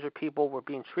 3 injured people were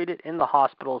being treated in the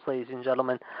hospitals, ladies and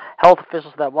gentlemen. Health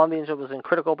officials said that 1 of the injured was in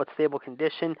critical but stable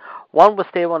condition, 1 was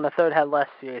stable, and the 3rd had less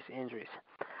serious injuries.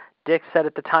 Dick said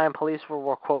at the time police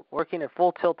were, quote, working at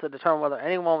full tilt to determine whether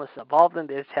anyone was involved in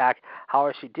the attack.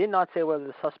 However, she did not say whether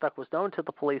the suspect was known to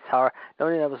the police, however,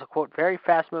 noting that it was a, quote, very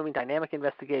fast-moving, dynamic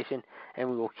investigation, and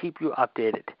we will keep you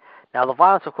updated. Now, the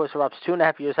violence, of course, erupts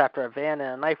 2.5 years after a van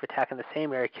and a knife attack in the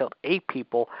same area killed 8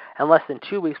 people, and less than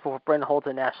 2 weeks before Britain holds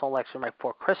a national election right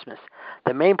before Christmas.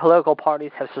 The main political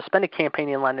parties have suspended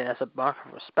campaigning in London as a mark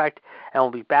of respect and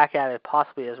will be back at it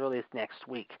possibly as early as next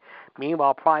week.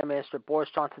 Meanwhile, Prime Minister Boris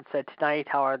Johnson said tonight,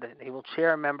 however, that he will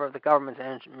chair a member of the government's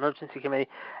emergency committee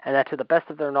and that to the best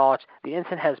of their knowledge, the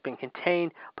incident has been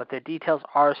contained, but the details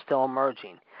are still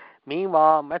emerging.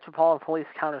 Meanwhile, Metropolitan Police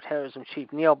Counterterrorism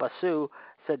Chief Neil Basu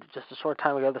said just a short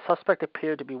time ago the suspect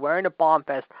appeared to be wearing a bomb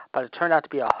vest, but it turned out to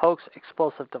be a hoax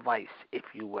explosive device, if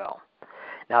you will.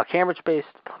 Now, Cambridge-based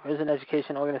prison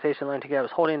education organization Learn Together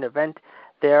was holding an event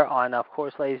there on, of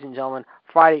course, ladies and gentlemen,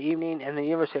 Friday evening, and the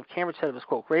University of Cambridge said it was,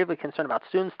 quote, gravely concerned about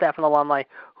students, staff, and alumni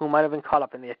who might have been caught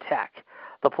up in the attack.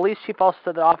 The police chief also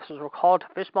said that officers were called to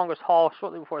Fishmongers Hall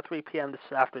shortly before 3 p.m.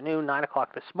 this afternoon, 9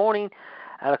 o'clock this morning,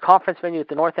 at a conference venue at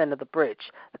the north end of the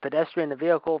bridge. The pedestrian and the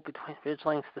vehicle between bridge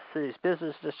links the city's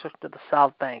business district to the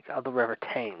south bank of the River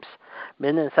Thames.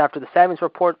 Minutes after the stabbings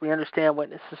report, we understand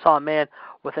witnesses saw a man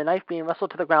with a knife being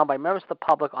wrestled to the ground by members of the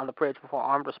public on the bridge before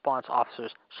armed response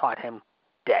officers shot him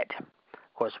dead.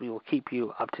 Of course, we will keep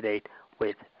you up to date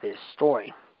with this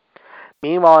story.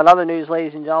 Meanwhile, in other news,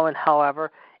 ladies and gentlemen,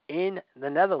 however, in the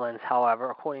Netherlands, however,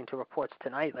 according to reports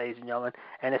tonight, ladies and gentlemen,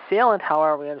 an assailant,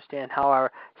 however, we understand,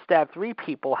 however, stabbed 3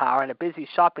 people, however, in a busy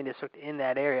shopping district in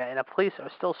that area, and the police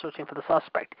are still searching for the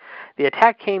suspect. The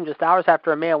attack came just hours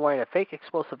after a man wearing a fake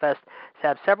explosive vest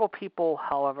stabbed several people,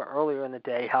 however, earlier in the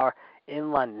day, however,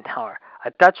 in London, however.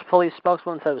 A Dutch police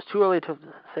spokesman said it was too early to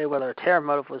say whether a terror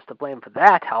motive was to blame for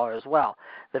that, however, as well.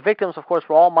 The victims, of course,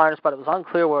 were all minors, but it was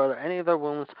unclear whether any of their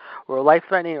wounds were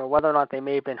life-threatening or whether or not they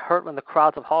may have been hurt when the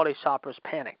crowds of holiday shoppers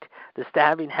panicked. The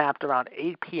stabbing happened around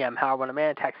 8 p.m., however, when a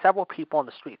man attacked several people on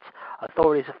the streets.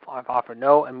 Authorities have offered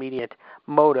no immediate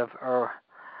motive or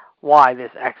why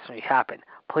this actually happened.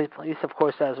 Police, of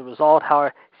course, as a result,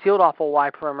 however, sealed off a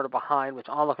wide perimeter behind, which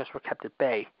onlookers were kept at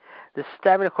bay. This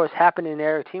stabbing, of course, happened in an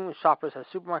area teeming with shoppers as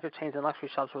supermarket chains and luxury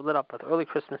shops were lit up with early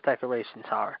Christmas decorations,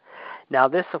 however. Now,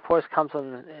 this, of course, comes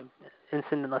from an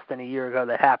incident less than a year ago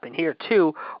that happened here,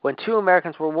 too, when 2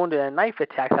 Americans were wounded in a knife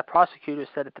attack that prosecutors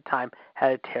said at the time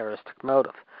had a terroristic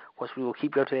motive. Of course, we will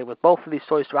keep you up to date with both of these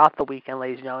stories throughout the weekend,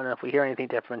 ladies and gentlemen, and if we hear anything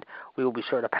different, we will be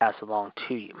sure to pass it along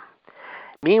to you.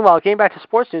 Meanwhile, getting back to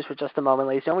sports news for just a moment,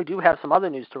 ladies and gentlemen, we do have some other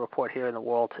news to report here in the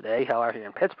world today, however, here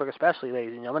in Pittsburgh especially,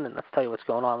 ladies and gentlemen, and let's tell you what's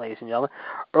going on, ladies and gentlemen.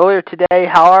 Earlier today,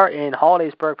 however, in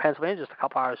Hollidaysburg, Pennsylvania, just a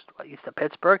couple hours east of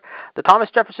Pittsburgh, the Thomas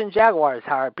Jefferson Jaguars,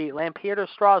 however, beat Lampeter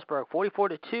Strasburg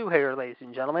 44-2 here, ladies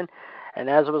and gentlemen. And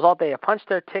as a result, they have punched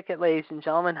their ticket, ladies and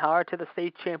gentlemen, however, to the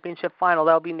state championship final.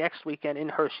 That will be next weekend in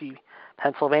Hershey,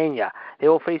 Pennsylvania. They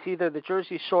will face either the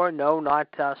Jersey Shore, no,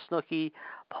 not Snooki,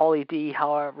 Paulie D,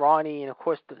 however, Ronnie, and of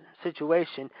course the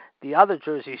situation, the other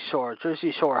Jersey Shore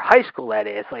High School, that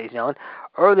is, ladies and gentlemen,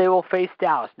 or they will face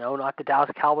Dallas. No, not the Dallas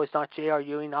Cowboys, not J.R.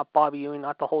 Ewing, not Bobby Ewing,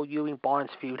 not the whole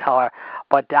Ewing-Barnes feud, however,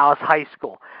 but Dallas High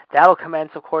School. That'll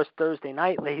commence, of course, Thursday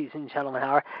night, ladies and gentlemen,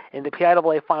 however, in the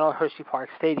PIAA final at Hershey Park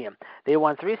Stadium. They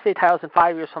won 3 state titles in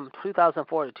 5 years from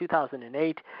 2004 to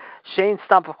 2008. Shane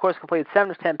Stump, of course, completed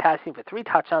 7 of 10 passing for 3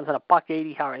 touchdowns and a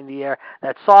 $180, however, in the air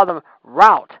that saw them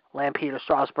rout Lampeter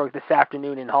Strasburg this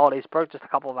afternoon in Hollidaysburg, just a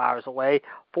couple of hours away,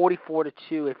 44-2,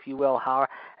 if you will, however,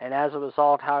 and as a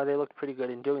result, however, they looked pretty good. good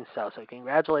in doing so. So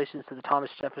congratulations to the Thomas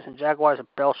Jefferson Jaguars of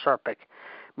Bill Sherpick.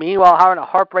 Meanwhile, having a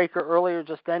heartbreaker earlier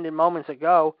just ended moments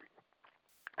ago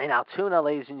in Altoona,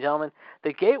 ladies and gentlemen.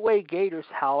 The Gateway Gators,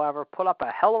 however, put up a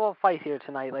hell of a fight here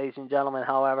tonight, ladies and gentlemen,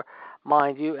 however,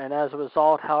 mind you. And as a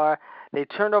result, however, they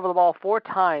turned over the ball 4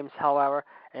 times, however.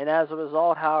 And as a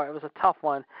result, however, it was a tough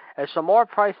one. As Shamar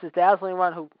Price's dazzling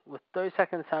run, who with 30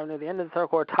 seconds time near the end of the third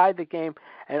quarter, tied the game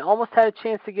and almost had a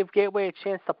chance to give Gateway a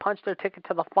chance to punch their ticket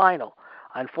to the final.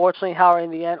 Unfortunately, however, in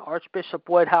the end, Archbishop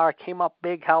Wood, however, came up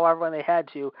big, however, when they had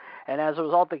to. And as a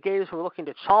result, the Gators, who were looking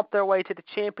to chomp their way to the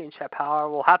championship, however,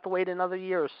 will have to wait another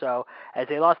year or so, as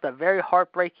they lost a very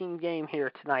heartbreaking game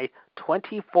here tonight,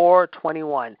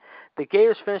 24-21. The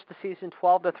Gators finished the season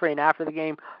 12-3, and after the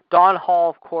game, Don Hall,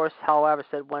 of course, however,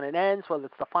 said when it ends, whether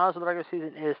it's the finals or the regular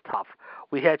season, it is tough.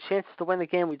 We had chances to win the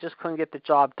game, we just couldn't get the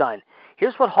job done.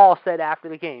 Here's what Hall said after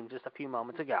the game just a few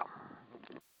moments ago.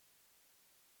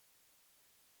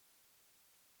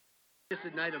 Just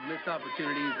a night of missed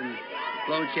opportunities and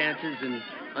blown chances and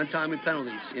untimely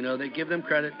penalties. You know, they give them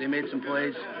credit. They made some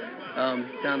plays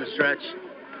down the stretch,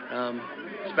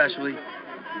 especially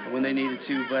when they needed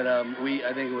to. But we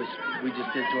just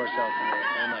did to ourselves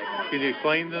all night. Can you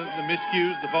explain the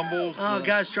miscues, the fumbles?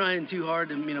 Guys trying too hard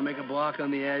to make a block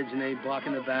on the edge and they block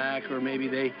in the back, or maybe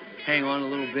they hang on a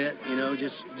little bit.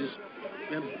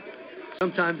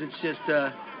 Sometimes it's just.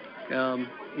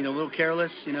 A little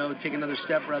careless, take another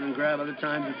step rather than grab. Other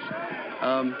times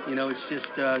it's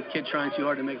just a kid trying too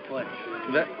hard to make a play.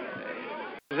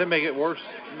 Does that make it worse,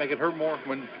 make it hurt more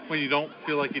when you don't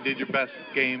feel like you did your best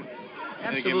game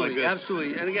in a game like this?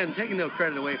 Absolutely. And again, taking no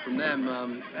credit away from them,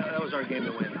 that was our game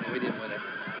to win. We didn't win it.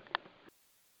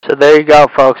 So there you go,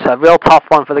 folks. A real tough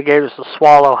one for the Gators to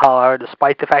swallow, however,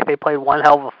 despite the fact they played one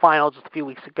hell of a final just a few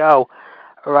weeks ago.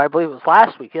 Or I believe it was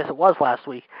last week. Yes, it was last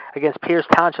week against Pierce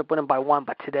Township, winning by 1.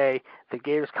 But today, the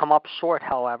Gators come up short,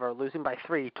 however, losing by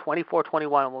 3,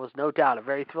 24-21, what was no doubt a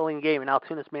very thrilling game in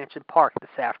Altoona's Mansion Park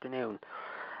this afternoon.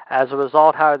 As a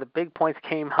result, however, the big points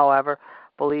came, however,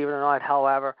 believe it or not,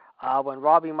 however, when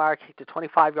Robbie Meyer kicked a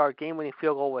 25-yard game-winning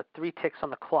field goal with 3 ticks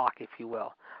on the clock, if you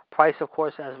will. Price, of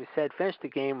course, as we said, finished the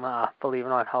game, believe it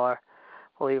or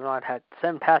not, had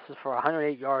 7 passes for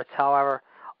 108 yards, however,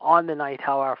 on the night,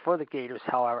 however, for the Gators,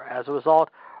 however. As a result,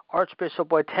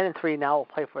 Archbishop Wood 10-3 now will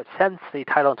play for its 7th state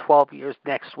title in 12 years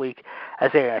next week,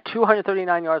 as they had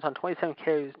 239 yards on 27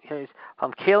 carries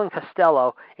from Kalen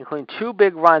Costello, including 2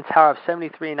 big runs, however,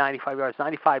 73 and 95 yards,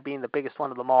 95 being the biggest one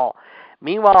of them all.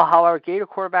 Meanwhile, however, Gator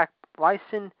quarterback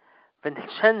Bryson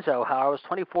Vincenzo, however, was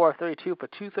 24 of 32 for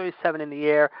 237 in the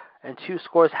air and 2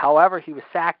 scores. However, he was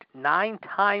sacked 9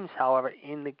 times, however,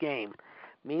 in the game.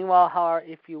 Meanwhile, however,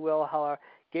 if you will, however,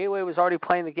 Gateway was already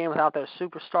playing the game without their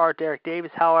superstar, Derek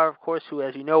Davis, however, of course, who,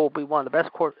 as you know, will be one of the best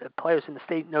players in the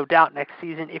state, no doubt, next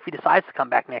season, if he decides to come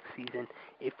back next season,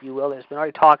 if you will. There's been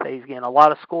already talk that he's getting a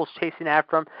lot of schools chasing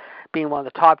after him, being one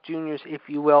of the top juniors, if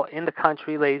you will, in the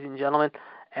country, ladies and gentlemen.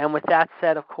 And with that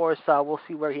said, of course, we'll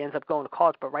see where he ends up going to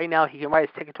college. But right now, he can write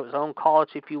his ticket to his own college,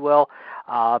 if you will.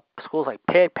 Schools like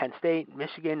Pitt, Penn State,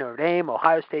 Michigan, Notre Dame,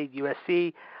 Ohio State,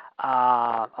 USC,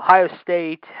 Ohio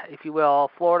State, if you will,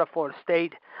 Florida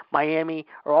State, Miami,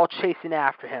 are all chasing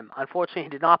after him. Unfortunately, he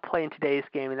did not play in today's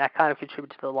game, and that kind of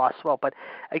contributed to the loss as well. But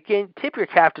again, tip your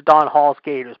cap to Don Hall's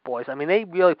Gators, boys. I mean, they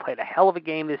really played a hell of a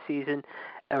game this season,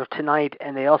 or tonight,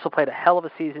 and they also played a hell of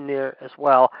a season there as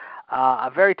well. A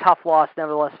very tough loss,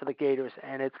 nevertheless, for the Gators,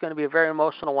 and it's going to be a very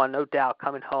emotional one, no doubt,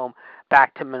 coming home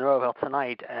back to Monroeville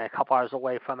tonight, a couple hours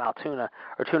away from Altoona,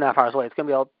 or 2.5 hours away. It's going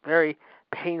to be a very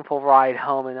painful ride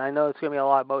home, and I know it's going to be a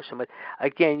lot of emotion, but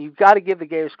again, you've got to give the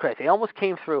Gators credit. They almost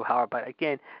came through, however, but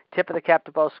again, tip of the cap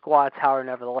to both squads, however,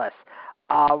 nevertheless.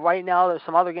 Right now, there's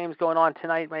some other games going on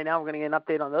tonight. Right now, we're going to get an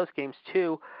update on those games,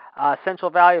 too.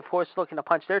 Central Valley, of course, looking to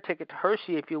punch their ticket to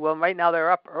Hershey, if you will. Right now,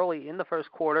 they're up early in the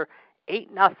first quarter,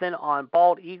 8-0 on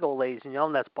Bald Eagle, ladies and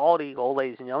gentlemen. That's Bald Eagle,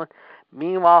 ladies and gentlemen.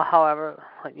 Meanwhile, however,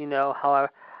 let you know,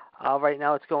 right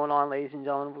now it's going on, ladies and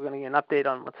gentlemen. We're going to get an update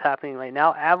on what's happening right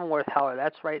now. Avonworth, however,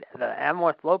 that's right. The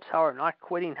Avonworth Lopes, however, not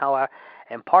quitting, however.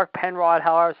 And Park Penrod,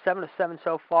 however, 7-7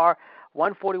 so far.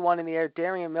 141 in the air.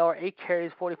 Darian Miller, 8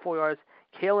 carries, 44 yards.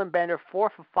 Kalen Bender, 4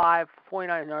 for 5,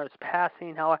 49 yards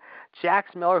passing. However,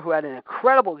 Jax Miller, who had an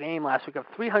incredible game last week of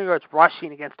 300 yards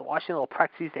rushing against the Washington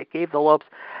Leoprexies that gave the Lopes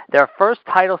their first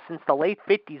title since the late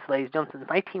 50s, ladies and gentlemen, since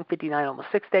 1959, almost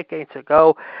 6 decades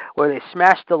ago, where they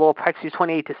smashed the Leoprexies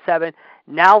 28-7.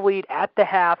 Now lead at the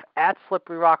half at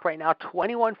Slippery Rock right now,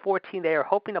 21-14. They are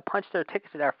hoping to punch their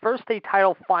ticket to their first state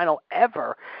title final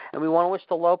ever. And we want to wish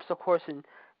the Lopes, of course, and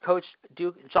Coach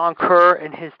John Kerr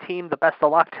and his team the best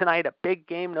of luck tonight. A big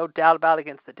game, no doubt about it,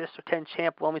 against the District 10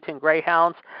 champ Wilmington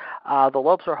Greyhounds. The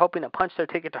Lopes are hoping to punch their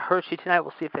ticket to Hershey tonight.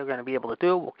 We'll see if they're going to be able to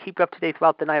do it. We'll keep you up to date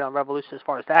throughout the night on Revolution as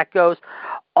far as that goes.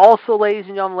 Also, ladies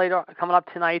and gentlemen, later coming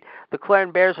up tonight, the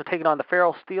Clarendon Bears are taking on the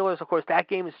Farrell Steelers. Of course, that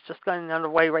game is just getting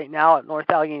underway right now at North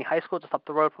Allegheny High School, just up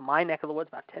the road from my neck of the woods,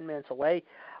 about 10 minutes away.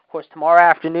 Of course, tomorrow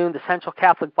afternoon, the Central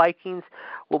Catholic Vikings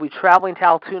will be traveling to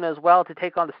Altoona as well to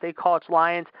take on the State College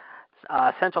Lions.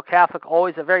 Central Catholic,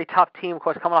 always a very tough team, of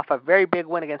course, coming off a very big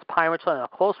win against Pine Richland and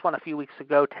a close one a few weeks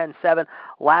ago, 10-7.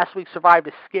 Last week survived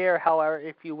a scare, however,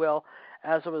 if you will.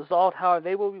 As a result, however,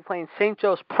 they will be playing St.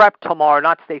 Joe's Prep tomorrow,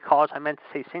 not State College. I meant to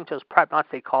say St. Joe's Prep, not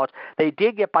State College. They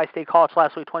did get by State College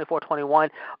last week, 24-21,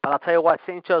 but I'll tell you what,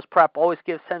 St. Joe's Prep always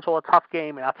gives Central a tough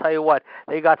game, and I'll tell you what,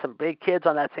 they got some big kids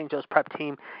on that St. Joe's Prep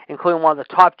team, including one of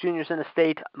the top juniors in the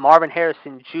state, Marvin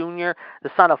Harrison Jr., the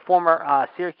son of former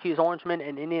Syracuse Orangeman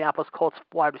and Indianapolis Colts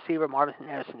wide receiver Marvin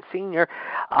Harrison Sr.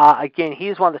 Again,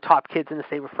 he's one of the top kids in the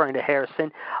state, referring to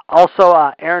Harrison.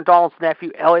 Also, Aaron Donald's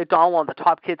nephew, Elliot Donald, one of the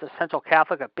top kids of Central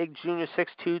Catholic, a big junior, 6'2",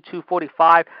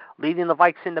 245, leading the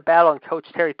Vikes into battle, and Coach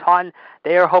Terry Totten.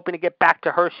 They are hoping to get back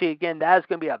to Hershey again. That is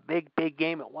going to be a big, big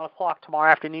game at 1 o'clock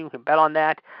tomorrow afternoon. You can bet on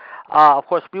that. Of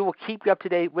course, we will keep you up to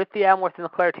date with the Avonworth and the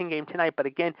Clareton game tonight. But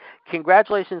again,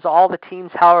 congratulations to all the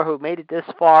teams, however, who made it this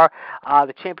far.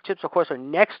 The championships, of course, are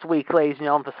next week, ladies and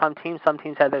gentlemen, for some teams. Some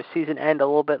teams had their season end a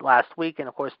little bit last week, and,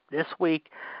 of course, this week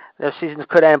their seasons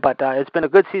could end, but it's been a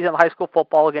good season of high school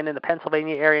football, again, in the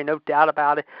Pennsylvania area, no doubt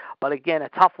about it. But, again, a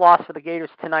tough loss for the Gators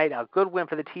tonight, a good win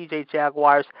for the TJ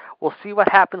Jaguars. We'll see what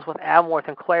happens with Avonworth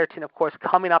and Clareton, of course,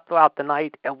 coming up throughout the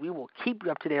night, and we will keep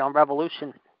you up to date on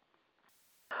Revolution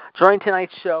during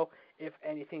tonight's show, if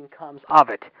anything comes of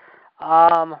it.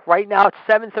 Right now it's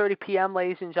 7:30 p.m.,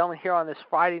 ladies and gentlemen, here on this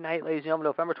Friday night, ladies and gentlemen,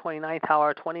 November 29th,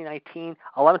 hour 2019,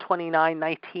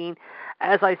 11/29/19.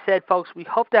 As I said, folks, we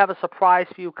hope to have a surprise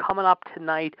for you coming up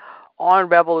tonight on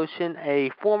Revolution. A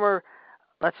former,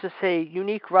 let's just say,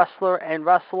 unique wrestler and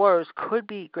wrestlers could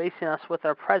be gracing us with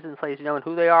their presence, ladies and gentlemen.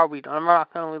 Who they are, I'm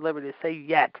not going to be liberty to say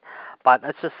yet, but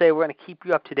let's just say we're going to keep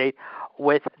you up to date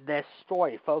with this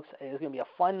story, folks. It's going to be a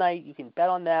fun night. You can bet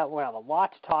on that. We're going to have a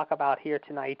lot to talk about here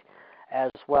tonight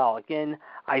as well. Again,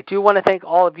 I do want to thank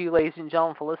all of you, ladies and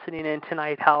gentlemen, for listening in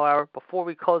tonight. However, before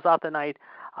we close out the night,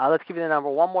 let's give you the number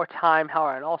one more time.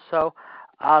 However, and also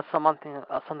something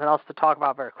else to talk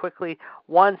about very quickly.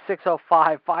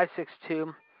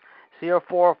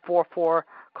 1-605-562-0444.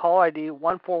 Call ID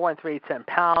 14138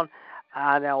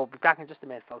 Now we'll be back in just a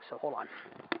minute, folks. So hold on.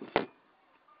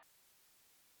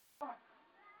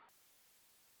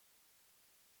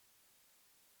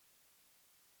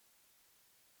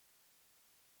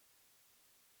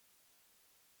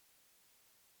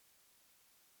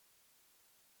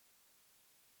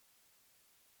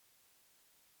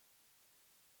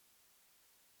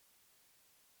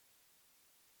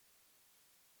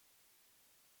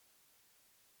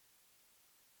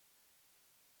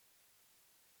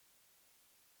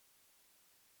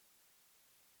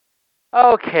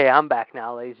 Okay, I'm back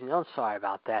now, ladies and gentlemen. Sorry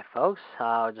about that, folks.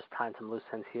 Just tying some loose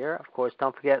ends here. Of course,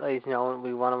 don't forget, ladies and gentlemen,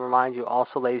 we want to remind you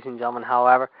also, ladies and gentlemen,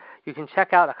 however, you can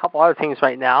check out a couple other things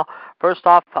right now. First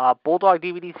off, Bulldog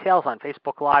DVD sales on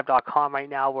FacebookLive.com right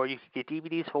now, where you can get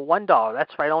DVDs for $1.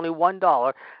 That's right, only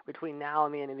 $1 between now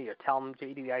and the end of the year. Tell them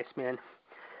JD the Iceman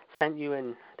sent you,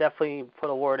 and definitely put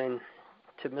a word in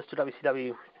to Mr.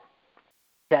 WCW,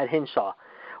 Chad Hinshaw.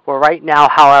 Where right now,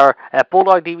 however, at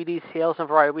Bulldog DVD Sales and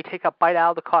Variety, we take a bite out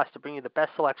of the cost to bring you the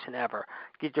best selection ever.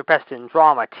 Get your best in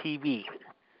drama, TV,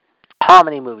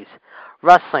 comedy movies,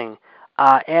 wrestling,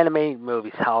 animated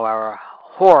movies, however,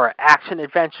 horror, action,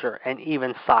 adventure, and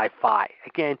even sci-fi.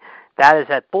 Again, that is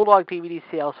at Bulldog DVD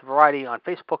Sales and Variety on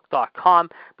Facebook.com.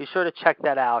 Be sure to check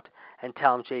that out and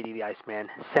tell them JD the Iceman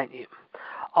sent you.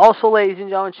 Also, ladies and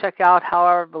gentlemen, check out,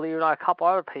 however, believe it or not, a couple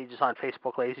other pages on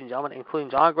Facebook, ladies and gentlemen,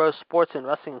 including John Gross Sports and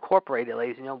Wrestling Incorporated,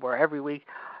 ladies and gentlemen, where every week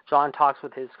John talks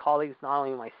with his colleagues, not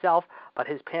only myself, but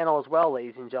his panel as well,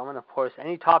 ladies and gentlemen. Of course,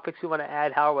 any topics you want to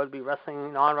add, however, whether it be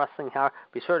wrestling, non-wrestling, however,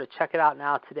 be sure to check it out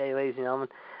now today, ladies and gentlemen.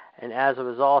 And as a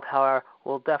result, however,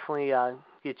 we'll definitely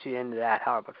get you into that,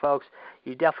 however. But, folks,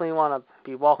 you definitely want to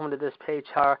be welcome to this page,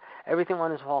 however.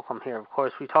 Everyone is welcome here. Of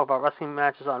course, we talk about wrestling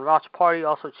matches on Watch Party,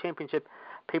 also championship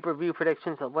pay-per-view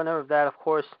predictions. The winner of that, of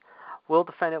course, will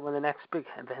defend it when the next big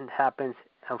event happens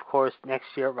and of course next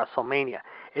year at WrestleMania.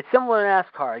 It's similar to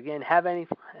NASCAR. Again,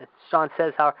 Sean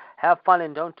says, have fun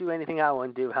and don't do anything I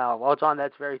wouldn't do. Well, John,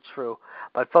 that's very true.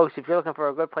 But folks, if you're looking for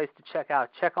a good place to check out,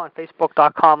 check on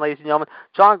Facebook.com, ladies and gentlemen,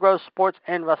 John Gross Sports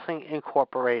and Wrestling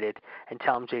Incorporated, and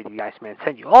tell them JD the Iceman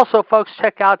sent you. Also, folks,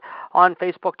 check out on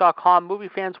Facebook.com Movie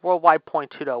Fans Worldwide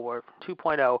 2.0,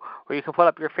 where you can put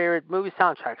up your favorite movie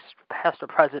soundtracks, past or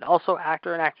present, also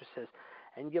actor and actresses,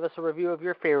 and give us a review of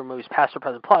your favorite movies, past or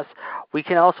present. Plus, we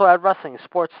can also add wrestling,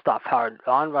 sports stuff, Howard,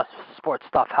 sports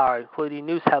stuff, Howard, including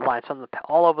news headlines from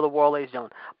all over the world, ladies and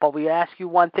gentlemen. But we ask you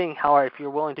one thing, Howard, if you're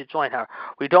willing to join, Howard.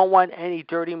 We don't want any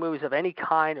dirty movies of any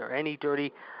kind or any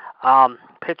dirty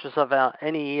pictures of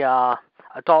any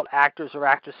adult actors or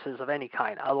actresses of any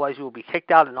kind. Otherwise, you will be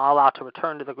kicked out and not allowed to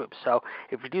return to the group. So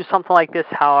if you do something like this,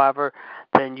 however,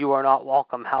 then you are not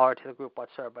welcome, Howard, to the group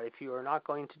whatsoever. But if you are not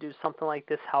going to do something like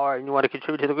this, Howard, and you want to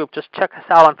contribute to the group, just check us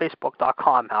out on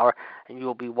Facebook.com, Howard, and you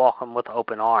will be welcomed with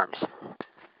open arms.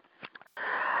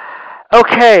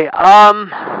 Okay,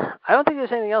 I don't think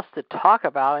there's anything else to talk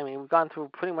about. I mean, we've gone through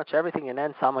pretty much everything and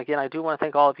then some. Again, I do want to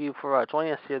thank all of you for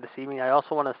joining us here this evening. I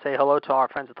also want to say hello to our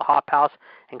friends at the Hop House,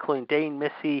 including Dane,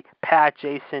 Missy, Pat,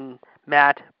 Jason,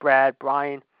 Matt, Brad,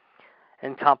 Brian,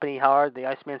 and company. Howard, the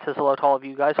Iceman says hello to all of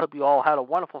you guys. Hope you all had a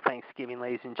wonderful Thanksgiving,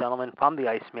 ladies and gentlemen, from the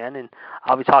Iceman, and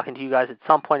I'll be talking to you guys at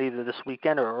some point either this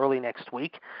weekend or early next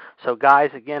week. So, guys,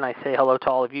 again, I say hello to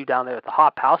all of you down there at the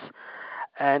Hop House.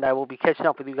 And I will be catching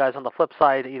up with you guys on the flip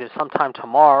side either sometime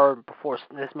tomorrow or before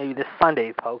maybe this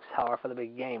Sunday, folks, however, for the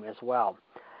big game as well.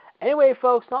 Anyway,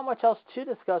 folks, not much else to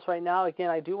discuss right now.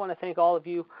 Again, I do want to thank all of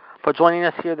you for joining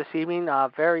us here this evening.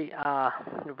 Very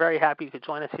happy you could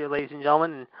join us here, ladies and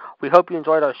gentlemen. And we hope you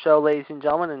enjoyed our show, ladies and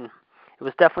gentlemen. And it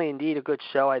was definitely indeed a good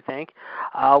show, I think.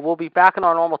 We'll be back in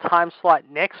our normal time slot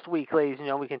next week, ladies and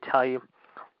gentlemen. We can tell you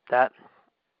that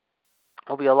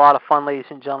will be a lot of fun, ladies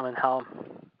and gentlemen.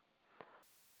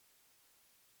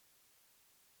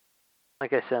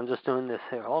 Like I said, I'm just doing this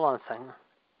here. Hold on a second.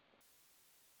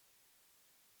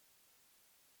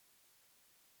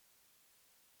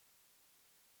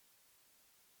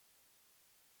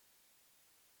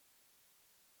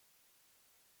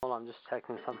 Hold on, I'm just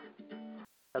checking something.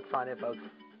 That's not it, folks.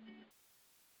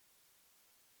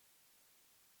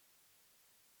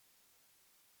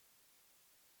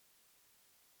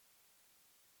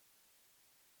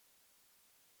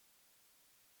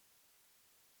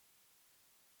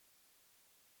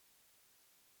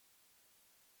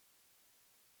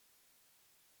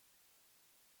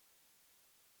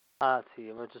 Let's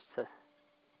see. We're just...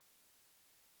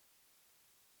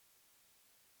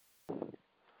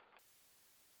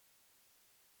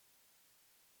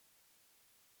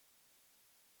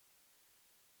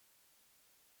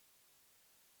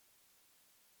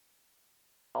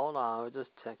 Hold on, we're just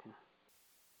checking.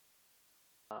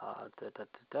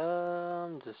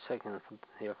 I'm just checking something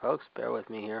here, folks. Bear with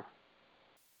me here.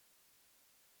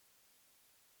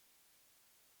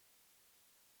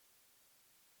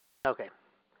 Okay.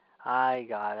 I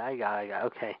got it.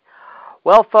 Okay.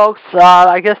 Well, folks,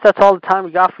 I guess that's all the time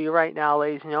we got for you right now,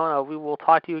 ladies and gentlemen. We will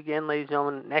talk to you again, ladies and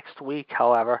gentlemen, next week,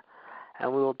 however.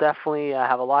 And we will definitely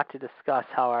have a lot to discuss,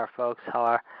 however, folks.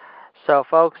 So,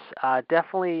 folks,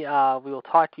 definitely we will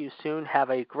talk to you soon. Have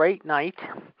a great night.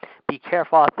 Be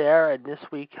careful out there and this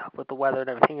week with the weather and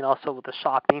everything, and also with the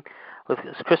shopping.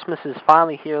 Christmas is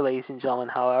finally here, ladies and gentlemen,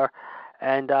 however.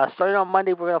 And starting on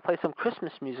Monday, we're going to play some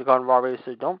Christmas music on Raw Radio,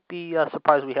 so don't be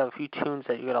surprised we have a few tunes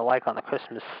that you're going to like on the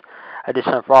Christmas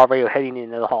edition of Raw Radio heading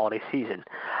into the holiday season.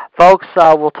 Folks,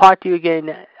 we'll talk to you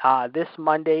again this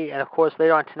Monday, and of course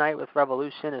later on tonight with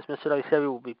Revolution, as Mr. WCW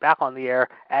will be back on the air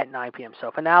at 9 p.m.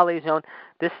 So for now, ladies and gentlemen,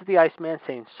 this is the Iceman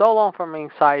saying so long from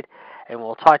ringside, and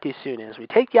we'll talk to you soon. As we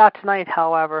take you out tonight,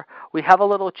 however, we have a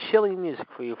little chilling music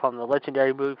for you from the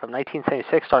legendary movie from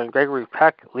 1976 starring Gregory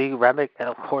Peck, Lee Remick, and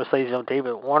of course, ladies and gentlemen,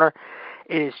 David Warner.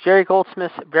 It is Jerry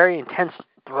Goldsmith's very intense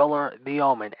thriller, The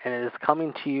Omen, and it is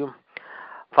coming to you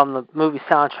from the movie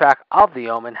soundtrack of The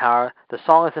Omen. However, the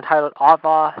song is entitled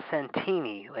Ava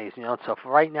Santini, ladies and gentlemen. So for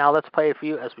right now, let's play it for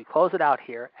you as we close it out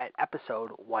here at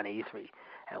episode 183.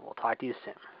 And we'll talk to you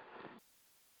soon.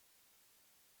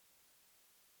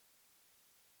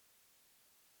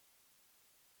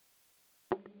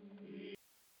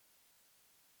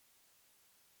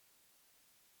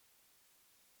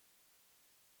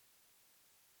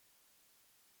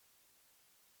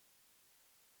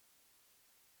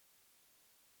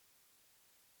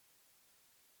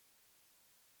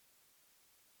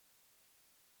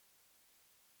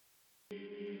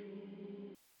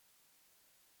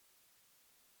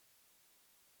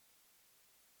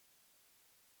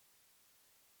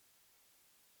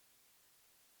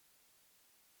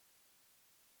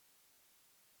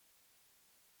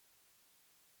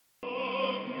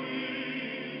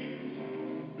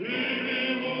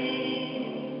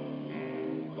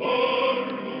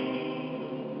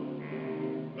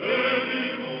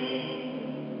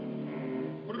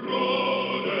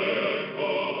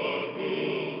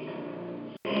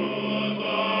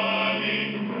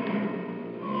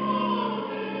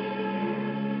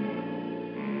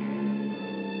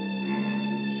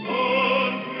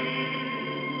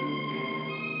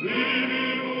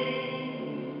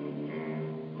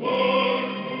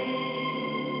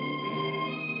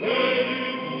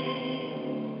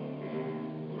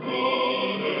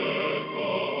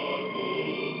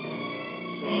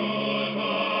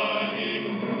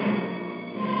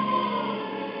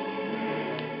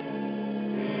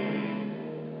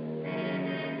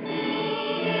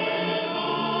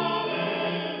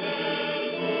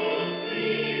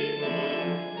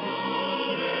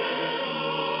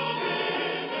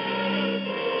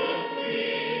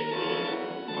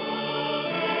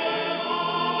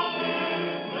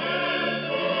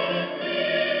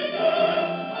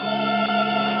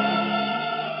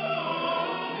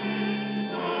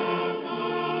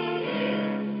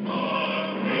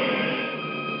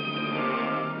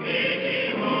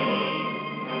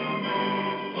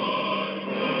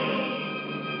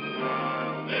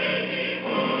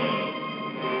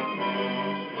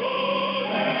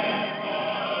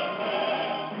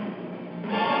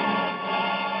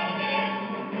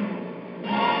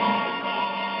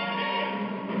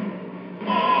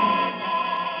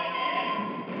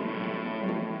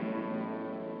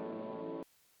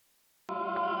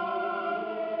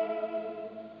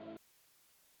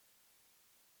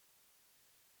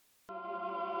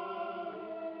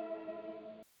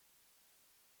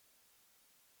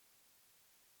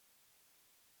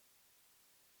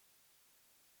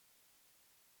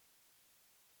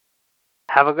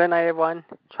 Have a good night, everyone.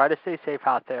 Try to stay safe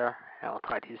out there, and we'll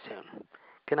talk to you soon.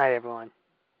 Good night, everyone.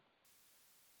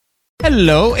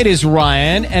 Hello, it is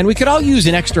Ryan, and we could all use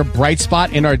an extra bright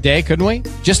spot in our day, couldn't we?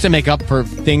 Just to make up for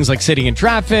things like sitting in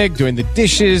traffic, doing the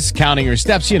dishes, counting your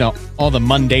steps, all the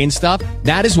mundane stuff.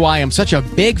 That is why I'm such a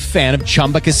big fan of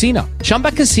Chumba Casino.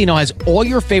 Chumba Casino has all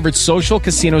your favorite social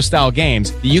casino-style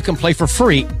games that you can play for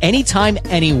free anytime,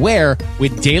 anywhere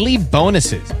with daily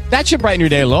bonuses. That should brighten your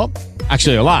day a little.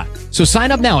 Actually, a lot. So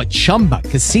sign up now at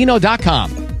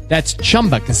ChumbaCasino.com. That's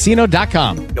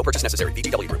ChumbaCasino.com. No purchase necessary.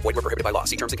 DiGirolamo. Void where prohibited by law.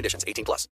 See terms and conditions. 18+.